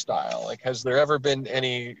change your style? Has there ever been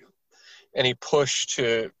any push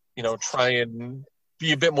to, try and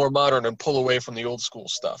be a bit more modern and pull away from the old school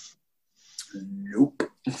stuff? Nope.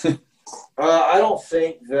 I don't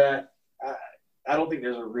think there's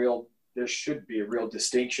there should be a real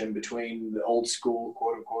distinction between the old school,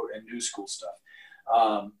 quote unquote, and new school stuff.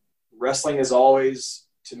 Wrestling has always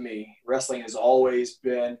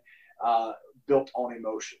been built on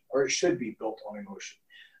emotion, or it should be built on emotion.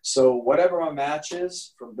 So whatever my match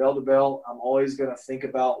is, from bell to bell, I'm always going to think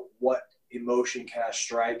about what emotion can I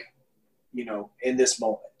strike, in this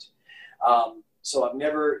moment. So I've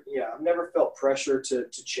never felt pressure to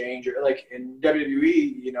change, or like in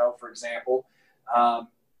WWE, for example,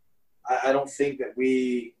 I don't think that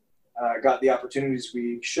we got the opportunities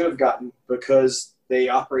we should have gotten because they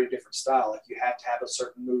operate a different style. Like you have to have a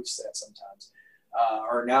certain move set sometimes.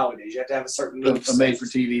 Or nowadays, you have to have a certain move set. A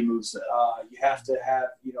made-for-TV moveset. You have to have,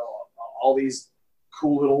 all these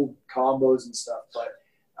cool little combos and stuff. But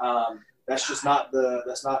that's just not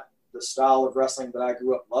the style of wrestling that I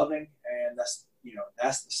grew up loving, and that's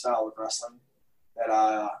the style of wrestling that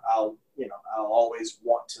I'll always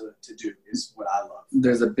want to do, is what I love.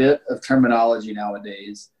 There's a bit of terminology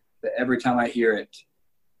nowadays that every time I hear it,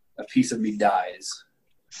 a piece of me dies.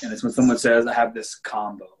 And it's when someone says, I have this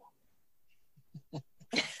combo.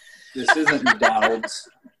 This isn't McDonald's.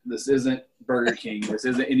 This isn't Burger King. This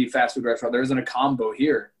isn't any fast food restaurant. There isn't a combo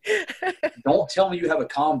here. Don't tell me you have a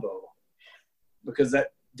combo, because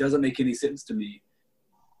that doesn't make any sense to me.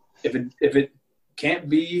 If it can't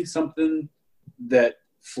be something that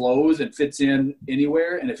flows and fits in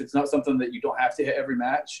anywhere, and if it's not something that you don't have to hit every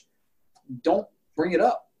match, don't bring it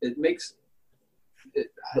up. It makes it,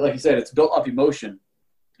 like you said, it's built off emotion.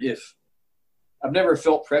 If I've never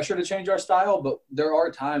felt pressure to change our style, but there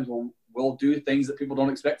are times when we'll do things that people don't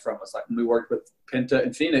expect from us. Like when we worked with Penta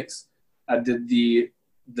and Phoenix, I did the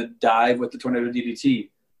dive with the Tornado DDT,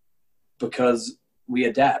 because we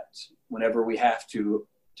adapt whenever we have to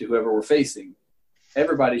whoever we're facing.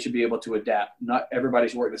 Everybody should be able to adapt. Not everybody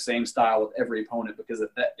should work the same style with every opponent, because if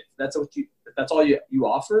that's all you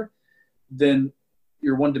offer, then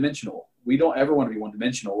you're one dimensional. We don't ever want to be one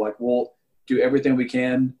dimensional. Like, we'll do everything we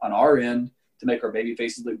can on our end to make our baby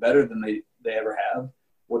faces look better than they ever have.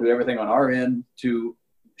 We'll do everything on our end to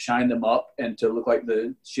shine them up and to look like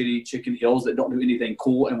the shitty chicken hills that don't do anything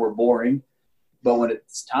cool and we're boring. But when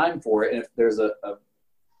it's time for it, and if there's a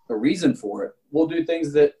reason for it, we'll do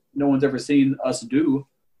things that no one's ever seen us do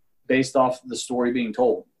based off the story being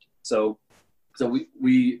told. So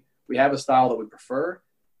we have a style that we prefer,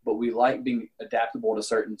 but we like being adaptable to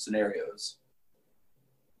certain scenarios.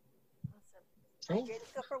 Awesome. Okay,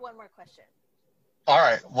 let's go for one more question. All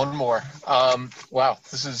right, one more. Wow,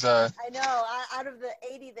 this is. I know. Out of the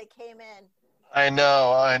 80 that came in. I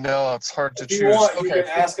know. It's hard to choose. If you want, you can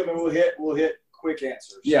ask them, and we'll hit quick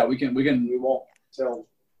answers. Yeah, we can. We won't tell.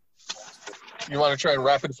 You want to try and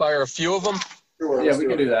rapid fire a few of them? Sure, Yeah, we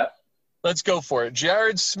can do that. Let's go for it.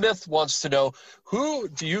 Jared Smith wants to know, who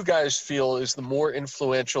do you guys feel is the more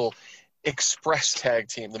influential Express tag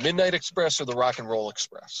team, the Midnight Express or the Rock and Roll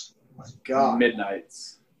Express? Oh my God.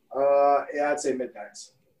 Midnights. Yeah, I'd say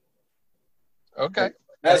Midnights. Okay.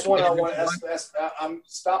 That's one I want. I'm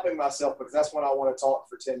stopping myself because that's one I want to talk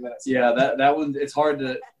for 10 minutes. Yeah, that one. It's hard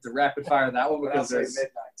to rapid fire that one because there's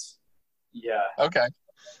Midnights. Yeah. Okay.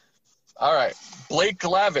 All right. Blake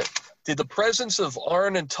Glavitt. Did the presence of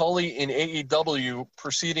Arn and Tully in AEW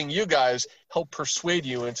preceding you guys help persuade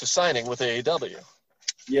you into signing with AEW?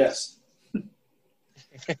 Yes.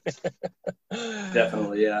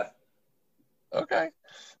 Definitely, yeah. Okay.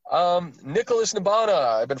 Nicholas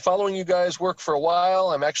Nabana, I've been following you guys' work for a while.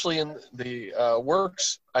 I'm actually in the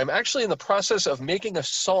I'm actually in the process of making a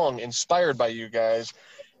song inspired by you guys.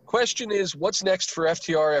 Question is, what's next for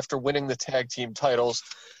FTR after winning the tag team titles?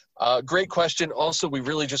 Great question. Also, we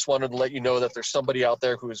really just wanted to let you know that there's somebody out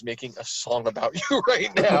there who is making a song about you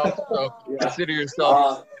right now. So consider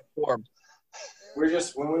yourself informed.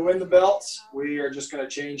 When we win the belts, we are just going to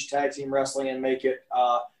change tag team wrestling and make it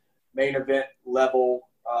main event level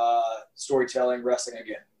storytelling wrestling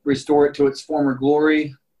again. Restore it to its former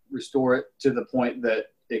glory. Restore it to the point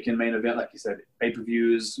that it can main event, like you said,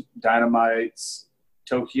 pay-per-views, Dynamites,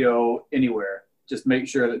 Tokyo, anywhere. Just make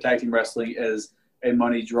sure that tag team wrestling is a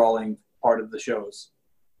money-drawing part of the shows.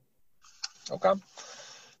 Okay.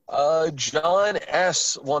 John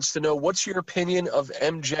S. wants to know, what's your opinion of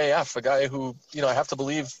MJF, a guy who, I have to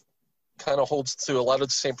believe kind of holds to a lot of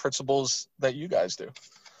the same principles that you guys do?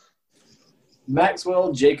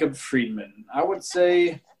 Maxwell Jacob Friedman. I would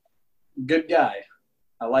say good guy.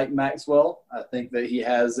 I like Maxwell. I think that he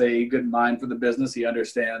has a good mind for the business. He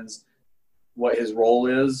understands what his role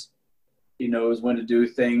is. He knows when to do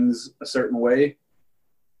things a certain way.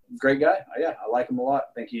 Great guy. Yeah, I like him a lot.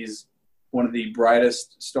 I think he's one of the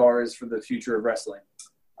brightest stars for the future of wrestling.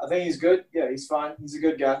 I think he's good. Yeah, he's fine. He's a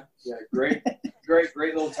good guy. Yeah, great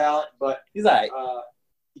little talent, but he's all right.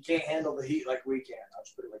 He can't handle the heat like we can. I'll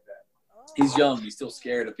just put it like that. He's young. He's still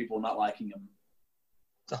scared of people not liking him.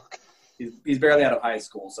 Okay. He's barely out of high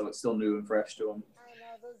school, so it's still new and fresh to him. I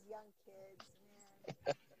know, those young kids,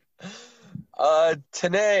 man.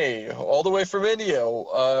 Tanae, all the way from India,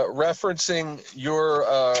 referencing your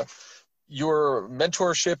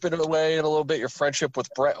mentorship in a way, and a little bit your friendship with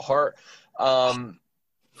Bret Hart.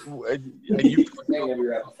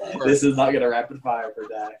 This is not going to rapid fire for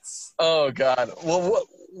Dax. Oh God. Well,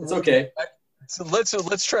 it's okay. So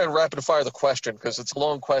let's try and rapid fire the question, because it's a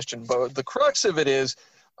long question. But the crux of it is,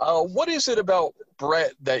 what is it about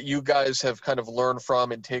Bret that you guys have kind of learned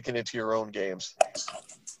from and taken into your own games?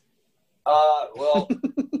 Well,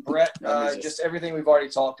 Brett, just everything we've already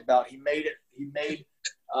talked about. He made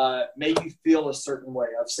you feel a certain way.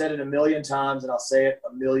 I've said it a million times, and I'll say it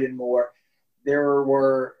a million more. There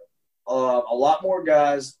were a lot more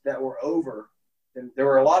guys that were over. And there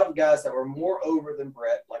were a lot of guys that were more over than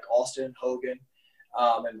Brett, like Austin, Hogan,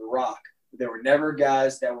 and The Rock. There were never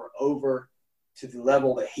guys that were over to the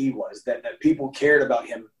level that he was, that people cared about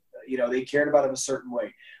him. You know, they cared about him a certain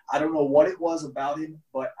way. I don't know what it was about him,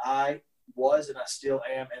 but I was and I still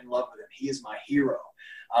am in love with him. He is my hero.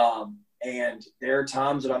 And there are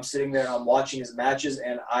times that I'm sitting there and I'm watching his matches,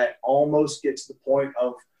 and I almost get to the point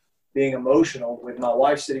of being emotional with my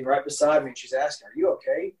wife sitting right beside me, and she's asking, "Are you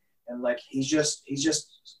okay?" And like, he's just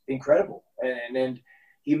incredible. And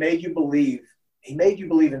he made you believe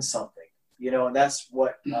in something, you know, and that's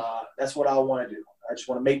what I want to do. I just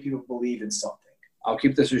want to make people believe in something. I'll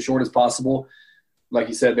keep this as short as possible. Like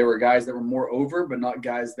you said, there were guys that were more over, but not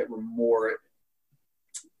guys that were more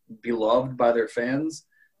beloved by their fans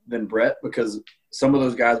than Brett, because some of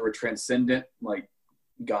those guys were transcendent, like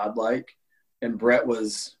godlike, and Brett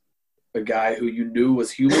was a guy who you knew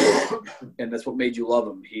was human, and that's what made you love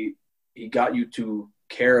him. He got you to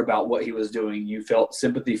care about what he was doing. You felt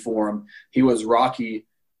sympathy for him. He was Rocky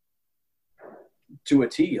to a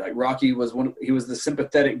T. Like, Rocky was he was the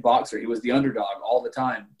sympathetic boxer. He was the underdog all the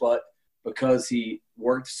time, but because he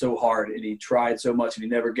worked so hard and he tried so much and he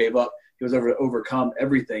never gave up, he was able to overcome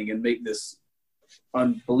everything and make this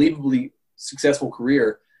unbelievably successful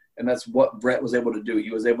career. And that's what Brett was able to do.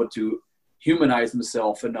 He was able to humanize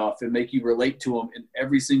himself enough and make you relate to him in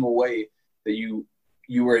every single way that you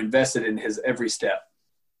were invested in his every step.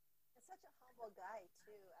 He's such a humble guy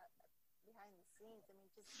too, behind the scenes. I mean,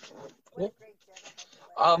 just what a great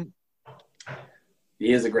gentleman.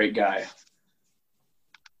 He is a great guy.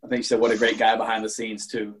 I think she said, "What a great guy behind the scenes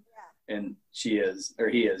too." Yeah. And he is,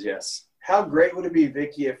 yes. How great would it be,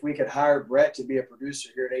 Vicky, if we could hire Brett to be a producer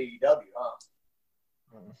here at AEW, huh?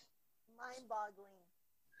 Mind-boggling.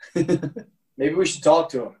 Maybe we should talk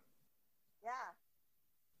to him. Yeah.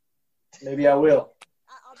 Maybe I will.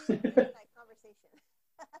 I'll be in that conversation.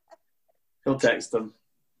 He'll text them.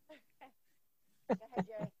 Go ahead,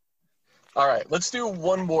 Jerry. All right, let's do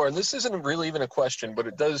one more. And this isn't really even a question, but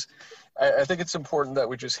it does. I think it's important that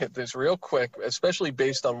we just hit this real quick, especially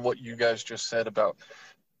based on what you guys just said about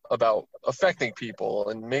affecting people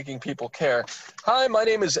and making people care. Hi, my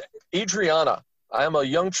name is Adriana. I am a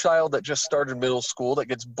young child that just started middle school that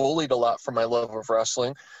gets bullied a lot for my love of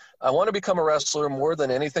wrestling. I want to become a wrestler more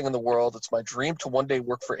than anything in the world. It's my dream to one day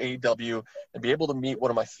work for AEW and be able to meet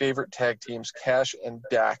one of my favorite tag teams, Cash and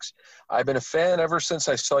Dax. I've been a fan ever since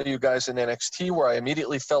I saw you guys in NXT, where I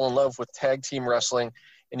immediately fell in love with tag team wrestling,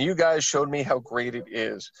 and you guys showed me how great it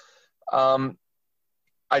is.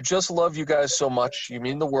 I just love you guys so much. You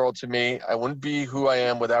mean the world to me. I wouldn't be who I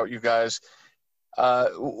am without you guys.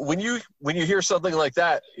 When you hear something like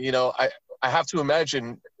that, you know, I have to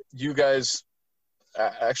imagine you guys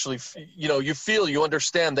actually, you know, you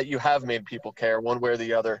understand that you have made people care one way or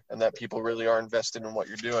the other, and that people really are invested in what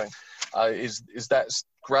you're doing. Is that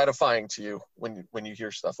gratifying to you when you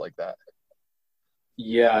hear stuff like that?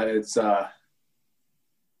 Yeah,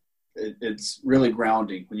 it's really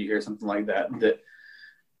grounding when you hear something like that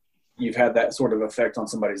you've had that sort of effect on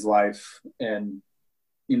somebody's life. And,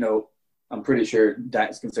 you know, I'm pretty sure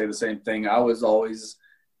Dax can say the same thing. I was always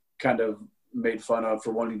kind of made fun of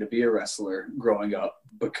for wanting to be a wrestler growing up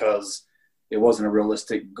because it wasn't a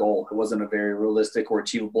realistic goal. It wasn't a very realistic or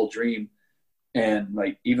achievable dream. And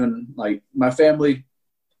even my family,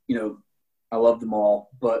 you know, I love them all,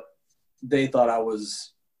 but they thought I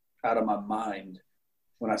was out of my mind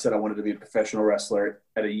when I said I wanted to be a professional wrestler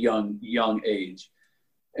at a young age.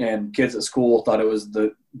 And kids at school thought it was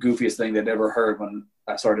the goofiest thing they'd ever heard when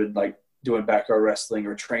I started doing backyard wrestling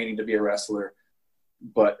or training to be a wrestler.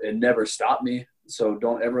 But it never stopped me. So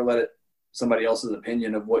don't ever let somebody else's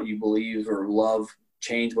opinion of what you believe or love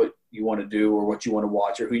change what you want to do or what you want to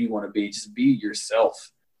watch or who you want to be. Just be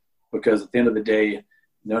yourself, because at the end of the day,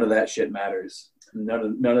 none of that shit matters.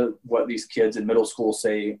 None of what these kids in middle school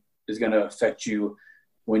say is going to affect you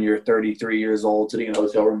when you're 33 years old, sitting in a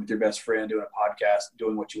hotel room with your best friend, doing a podcast,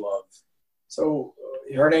 doing what you love. So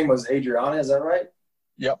her name was Adriana, is that right?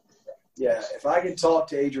 Yep. Yeah, if I could talk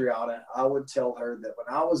to Adriana, I would tell her that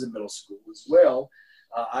when I was in middle school as well,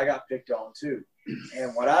 I got picked on too.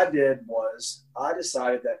 And what I did was I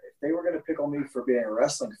decided that if they were going to pick on me for being a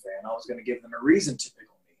wrestling fan, I was going to give them a reason to pick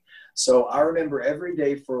on me. So I remember every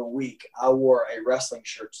day for a week, I wore a wrestling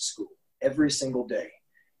shirt to school every single day.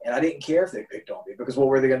 And I didn't care if they picked on me, because what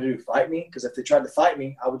were they going to do, fight me? Because if they tried to fight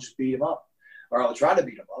me, I would just beat them up. Or I would try to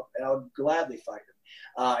beat them up, and I would gladly fight them.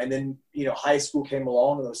 And then, high school came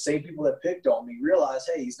along, and those same people that picked on me realized,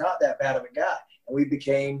 hey, he's not that bad of a guy. And we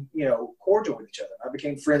became, cordial with each other. I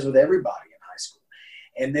became friends with everybody in high school.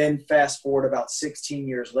 And then fast forward about 16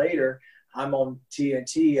 years later, I'm on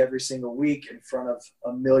TNT every single week in front of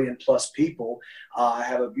 1 million plus people. I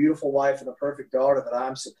have a beautiful wife and a perfect daughter that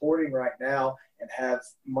I'm supporting right now, and have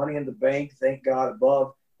money in the bank, thank God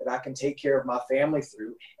above, that I can take care of my family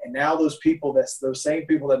through. And now those same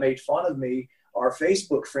people that made fun of me are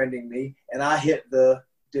Facebook friending me, and I hit the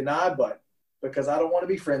deny button because I don't want to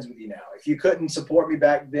be friends with you now. If you couldn't support me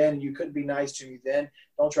back then, you couldn't be nice to me then,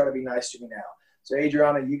 don't try to be nice to me now. So,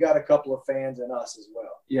 Adriana, you got a couple of fans in us as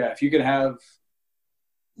well. Yeah, if you could have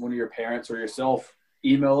one of your parents or yourself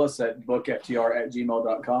email us at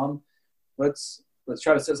bookftr@gmail.com. Let's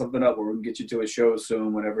try to set something up where we can get you to a show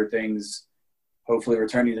soon whenever things hopefully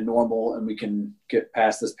returning to normal and we can get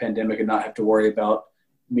past this pandemic and not have to worry about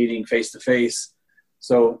meeting face-to-face.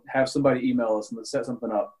 So have somebody email us and let's set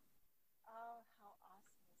something up. Oh, how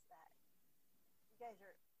awesome is that? You guys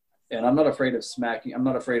are. And I'm not afraid of smacking. I'm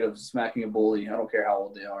not afraid of smacking a bully. I don't care how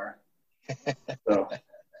old they are. So.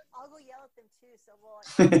 I'll go yell at them too. So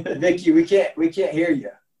we'll. Vicky, we can't hear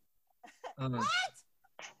you. What?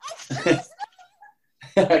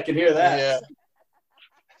 I can hear that. Yeah.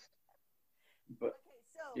 But Okay,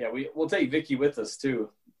 so. yeah, we'll take Vicky with us too.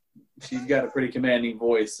 She's got a pretty commanding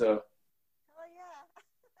voice. So. Oh yeah.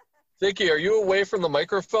 Vicky, are you away from the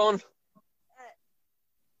microphone?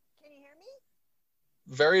 Can you hear me?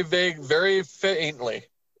 Very vague, very faintly.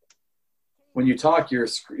 When you talk, your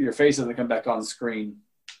face doesn't come back on screen.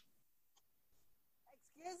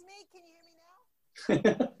 Excuse me. Can you hear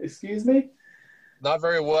me now? Excuse me? Not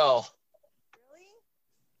very well. Really?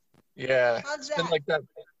 Yeah. How's It's been that? like that.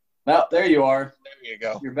 Oh, there you are. There you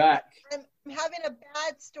go. You're back. I'm having a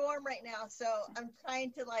bad storm right now, so I'm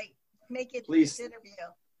trying to make it Please. this interview.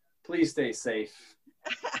 Please stay safe.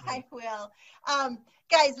 I will.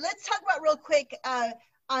 Guys, let's talk about real quick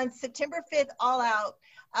on September 5th, All Out.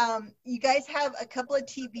 You guys have a couple of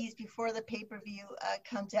TVs before the pay-per-view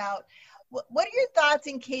comes out. What are your thoughts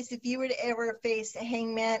in case if you were to ever face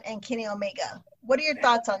Hangman and Kenny Omega? What are your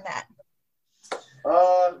thoughts on that?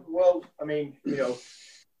 Well, I mean,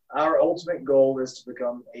 our ultimate goal is to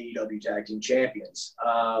become AEW Tag Team Champions.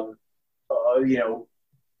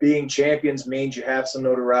 Being champions means you have some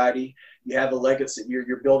notoriety, you have a legacy,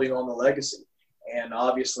 you're building on the legacy. And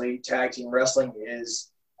obviously tag team wrestling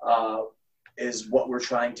is what we're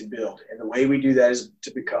trying to build. And the way we do that is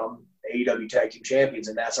to become AEW Tag Team Champions.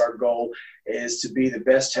 And that's our goal, is to be the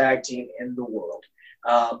best tag team in the world.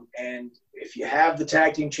 And if you have the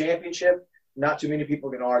tag team championship, not too many people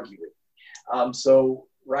can argue it. So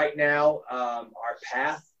right now, our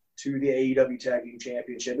path to the AEW Tag Team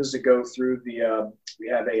Championship is to go through we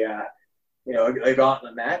have a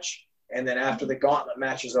gauntlet match. And then after the gauntlet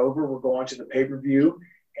match is over, we're going to the pay-per-view,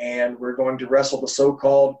 and we're going to wrestle the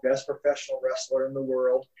so-called best professional wrestler in the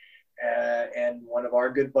world, and one of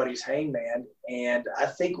our good buddies, Hangman. And I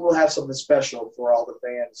think we'll have something special for all the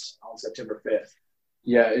fans on September 5th.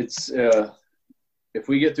 Yeah, it's if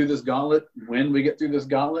we get through this gauntlet, when we get through this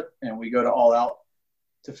gauntlet and we go to All Out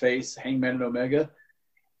to face Hangman and Omega,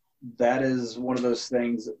 that is one of those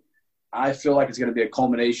things I feel like it's going to be a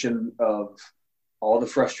culmination of all the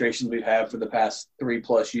frustrations we've had for the past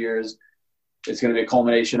 3+ years. It's going to be a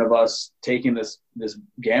culmination of us taking this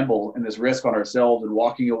gamble and this risk on ourselves and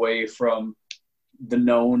walking away from the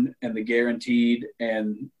known and the guaranteed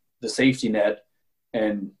and the safety net.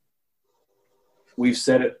 And we've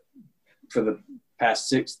said it for the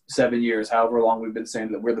past 6-7 years, however long we've been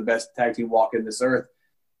saying that we're the best tag team walking this earth.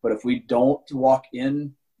 But if we don't walk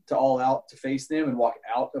in to All Out to face them and walk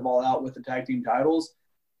out of All Out with the tag team titles,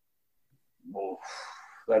 well,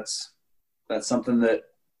 that's something that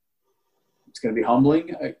it's going to be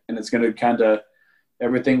humbling, and it's going to kind of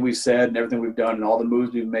everything we've said and everything we've done and all the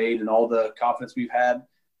moves we've made and all the confidence we've had,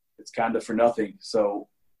 it's kind of for nothing. So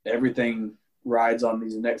everything rides on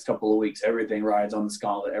these next couple of weeks. Everything rides on the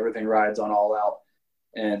gauntlet. Everything rides on All Out.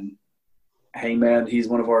 And Hangman, he's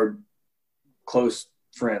one of our close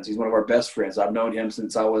friends. He's one of our best friends. I've known him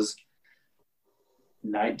since I was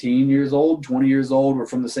 19 years old, 20 years old. We're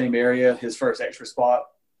from the same area. His first extra spot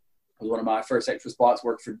was one of my first extra spots.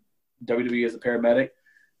 Worked for WWE as a paramedic.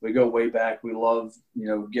 We go way back. We love,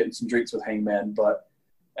 getting some drinks with Hangman. But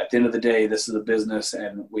at the end of the day, this is a business,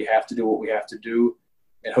 and we have to do what we have to do.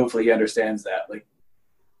 And hopefully he understands that. Like,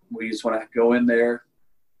 we just want to go in there,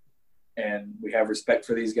 and we have respect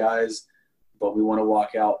for these guys, but we want to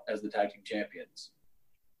walk out as the tag team champions.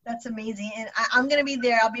 That's amazing. And I'm going to be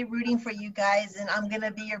there. I'll be rooting for you guys, and I'm going to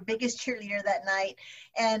be your biggest cheerleader that night.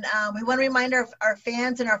 And we want to remind our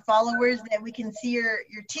fans and our followers that we can see your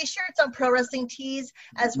T-shirts on Pro Wrestling Tees,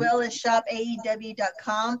 as well as shop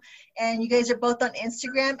AEW.com. And you guys are both on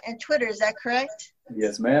Instagram and Twitter. Is that correct?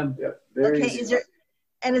 Yes, ma'am. Yep. Very Okay. easy. Is there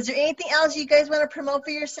anything else you guys want to promote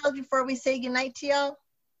for yourselves before we say goodnight to y'all?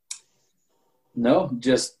 No,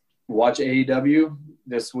 just watch AEW.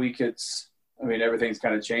 This week everything's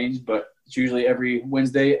kind of changed, but it's usually every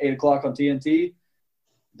Wednesday, 8 o'clock on TNT.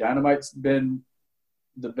 Dynamite's been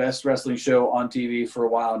the best wrestling show on TV for a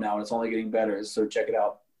while now, and it's only getting better, so check it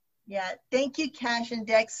out. Yeah, thank you, Cash and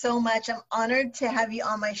Dex, so much. I'm honored to have you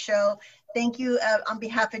on my show. Thank you on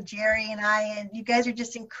behalf of Jerry and I, and you guys are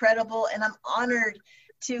just incredible, and I'm honored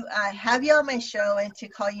to have you on my show and to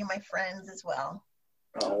call you my friends as well.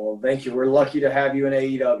 Oh, well, thank you. We're lucky to have you in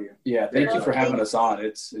AEW. Yeah, thank you for having us on.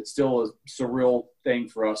 It's still a surreal thing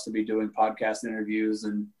for us to be doing podcast interviews,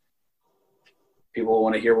 and people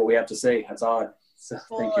want to hear what we have to say. That's odd. So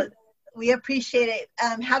thank you. We appreciate it.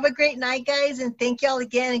 Have a great night, guys, and thank y'all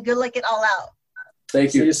again, and good luck at All Out.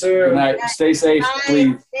 Thank you. See you soon. Good night. Stay safe, Bye.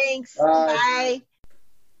 please. Thanks. Bye. Bye.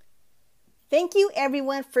 Thank you,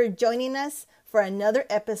 everyone, for joining us for another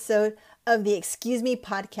episode of the Excuse Me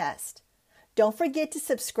podcast. Don't forget to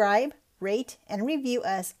subscribe, rate, and review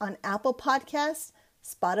us on Apple Podcasts,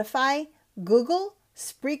 Spotify, Google,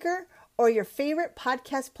 Spreaker, or your favorite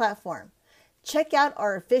podcast platform. Check out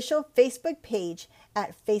our official Facebook page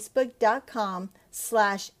at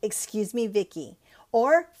facebook.com/excusemevicky,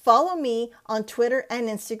 or follow me on Twitter and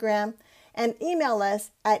Instagram, and email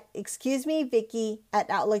us at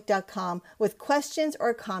excusemevicky@outlook.com with questions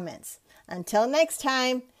or comments. Until next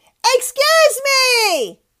time, excuse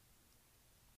me!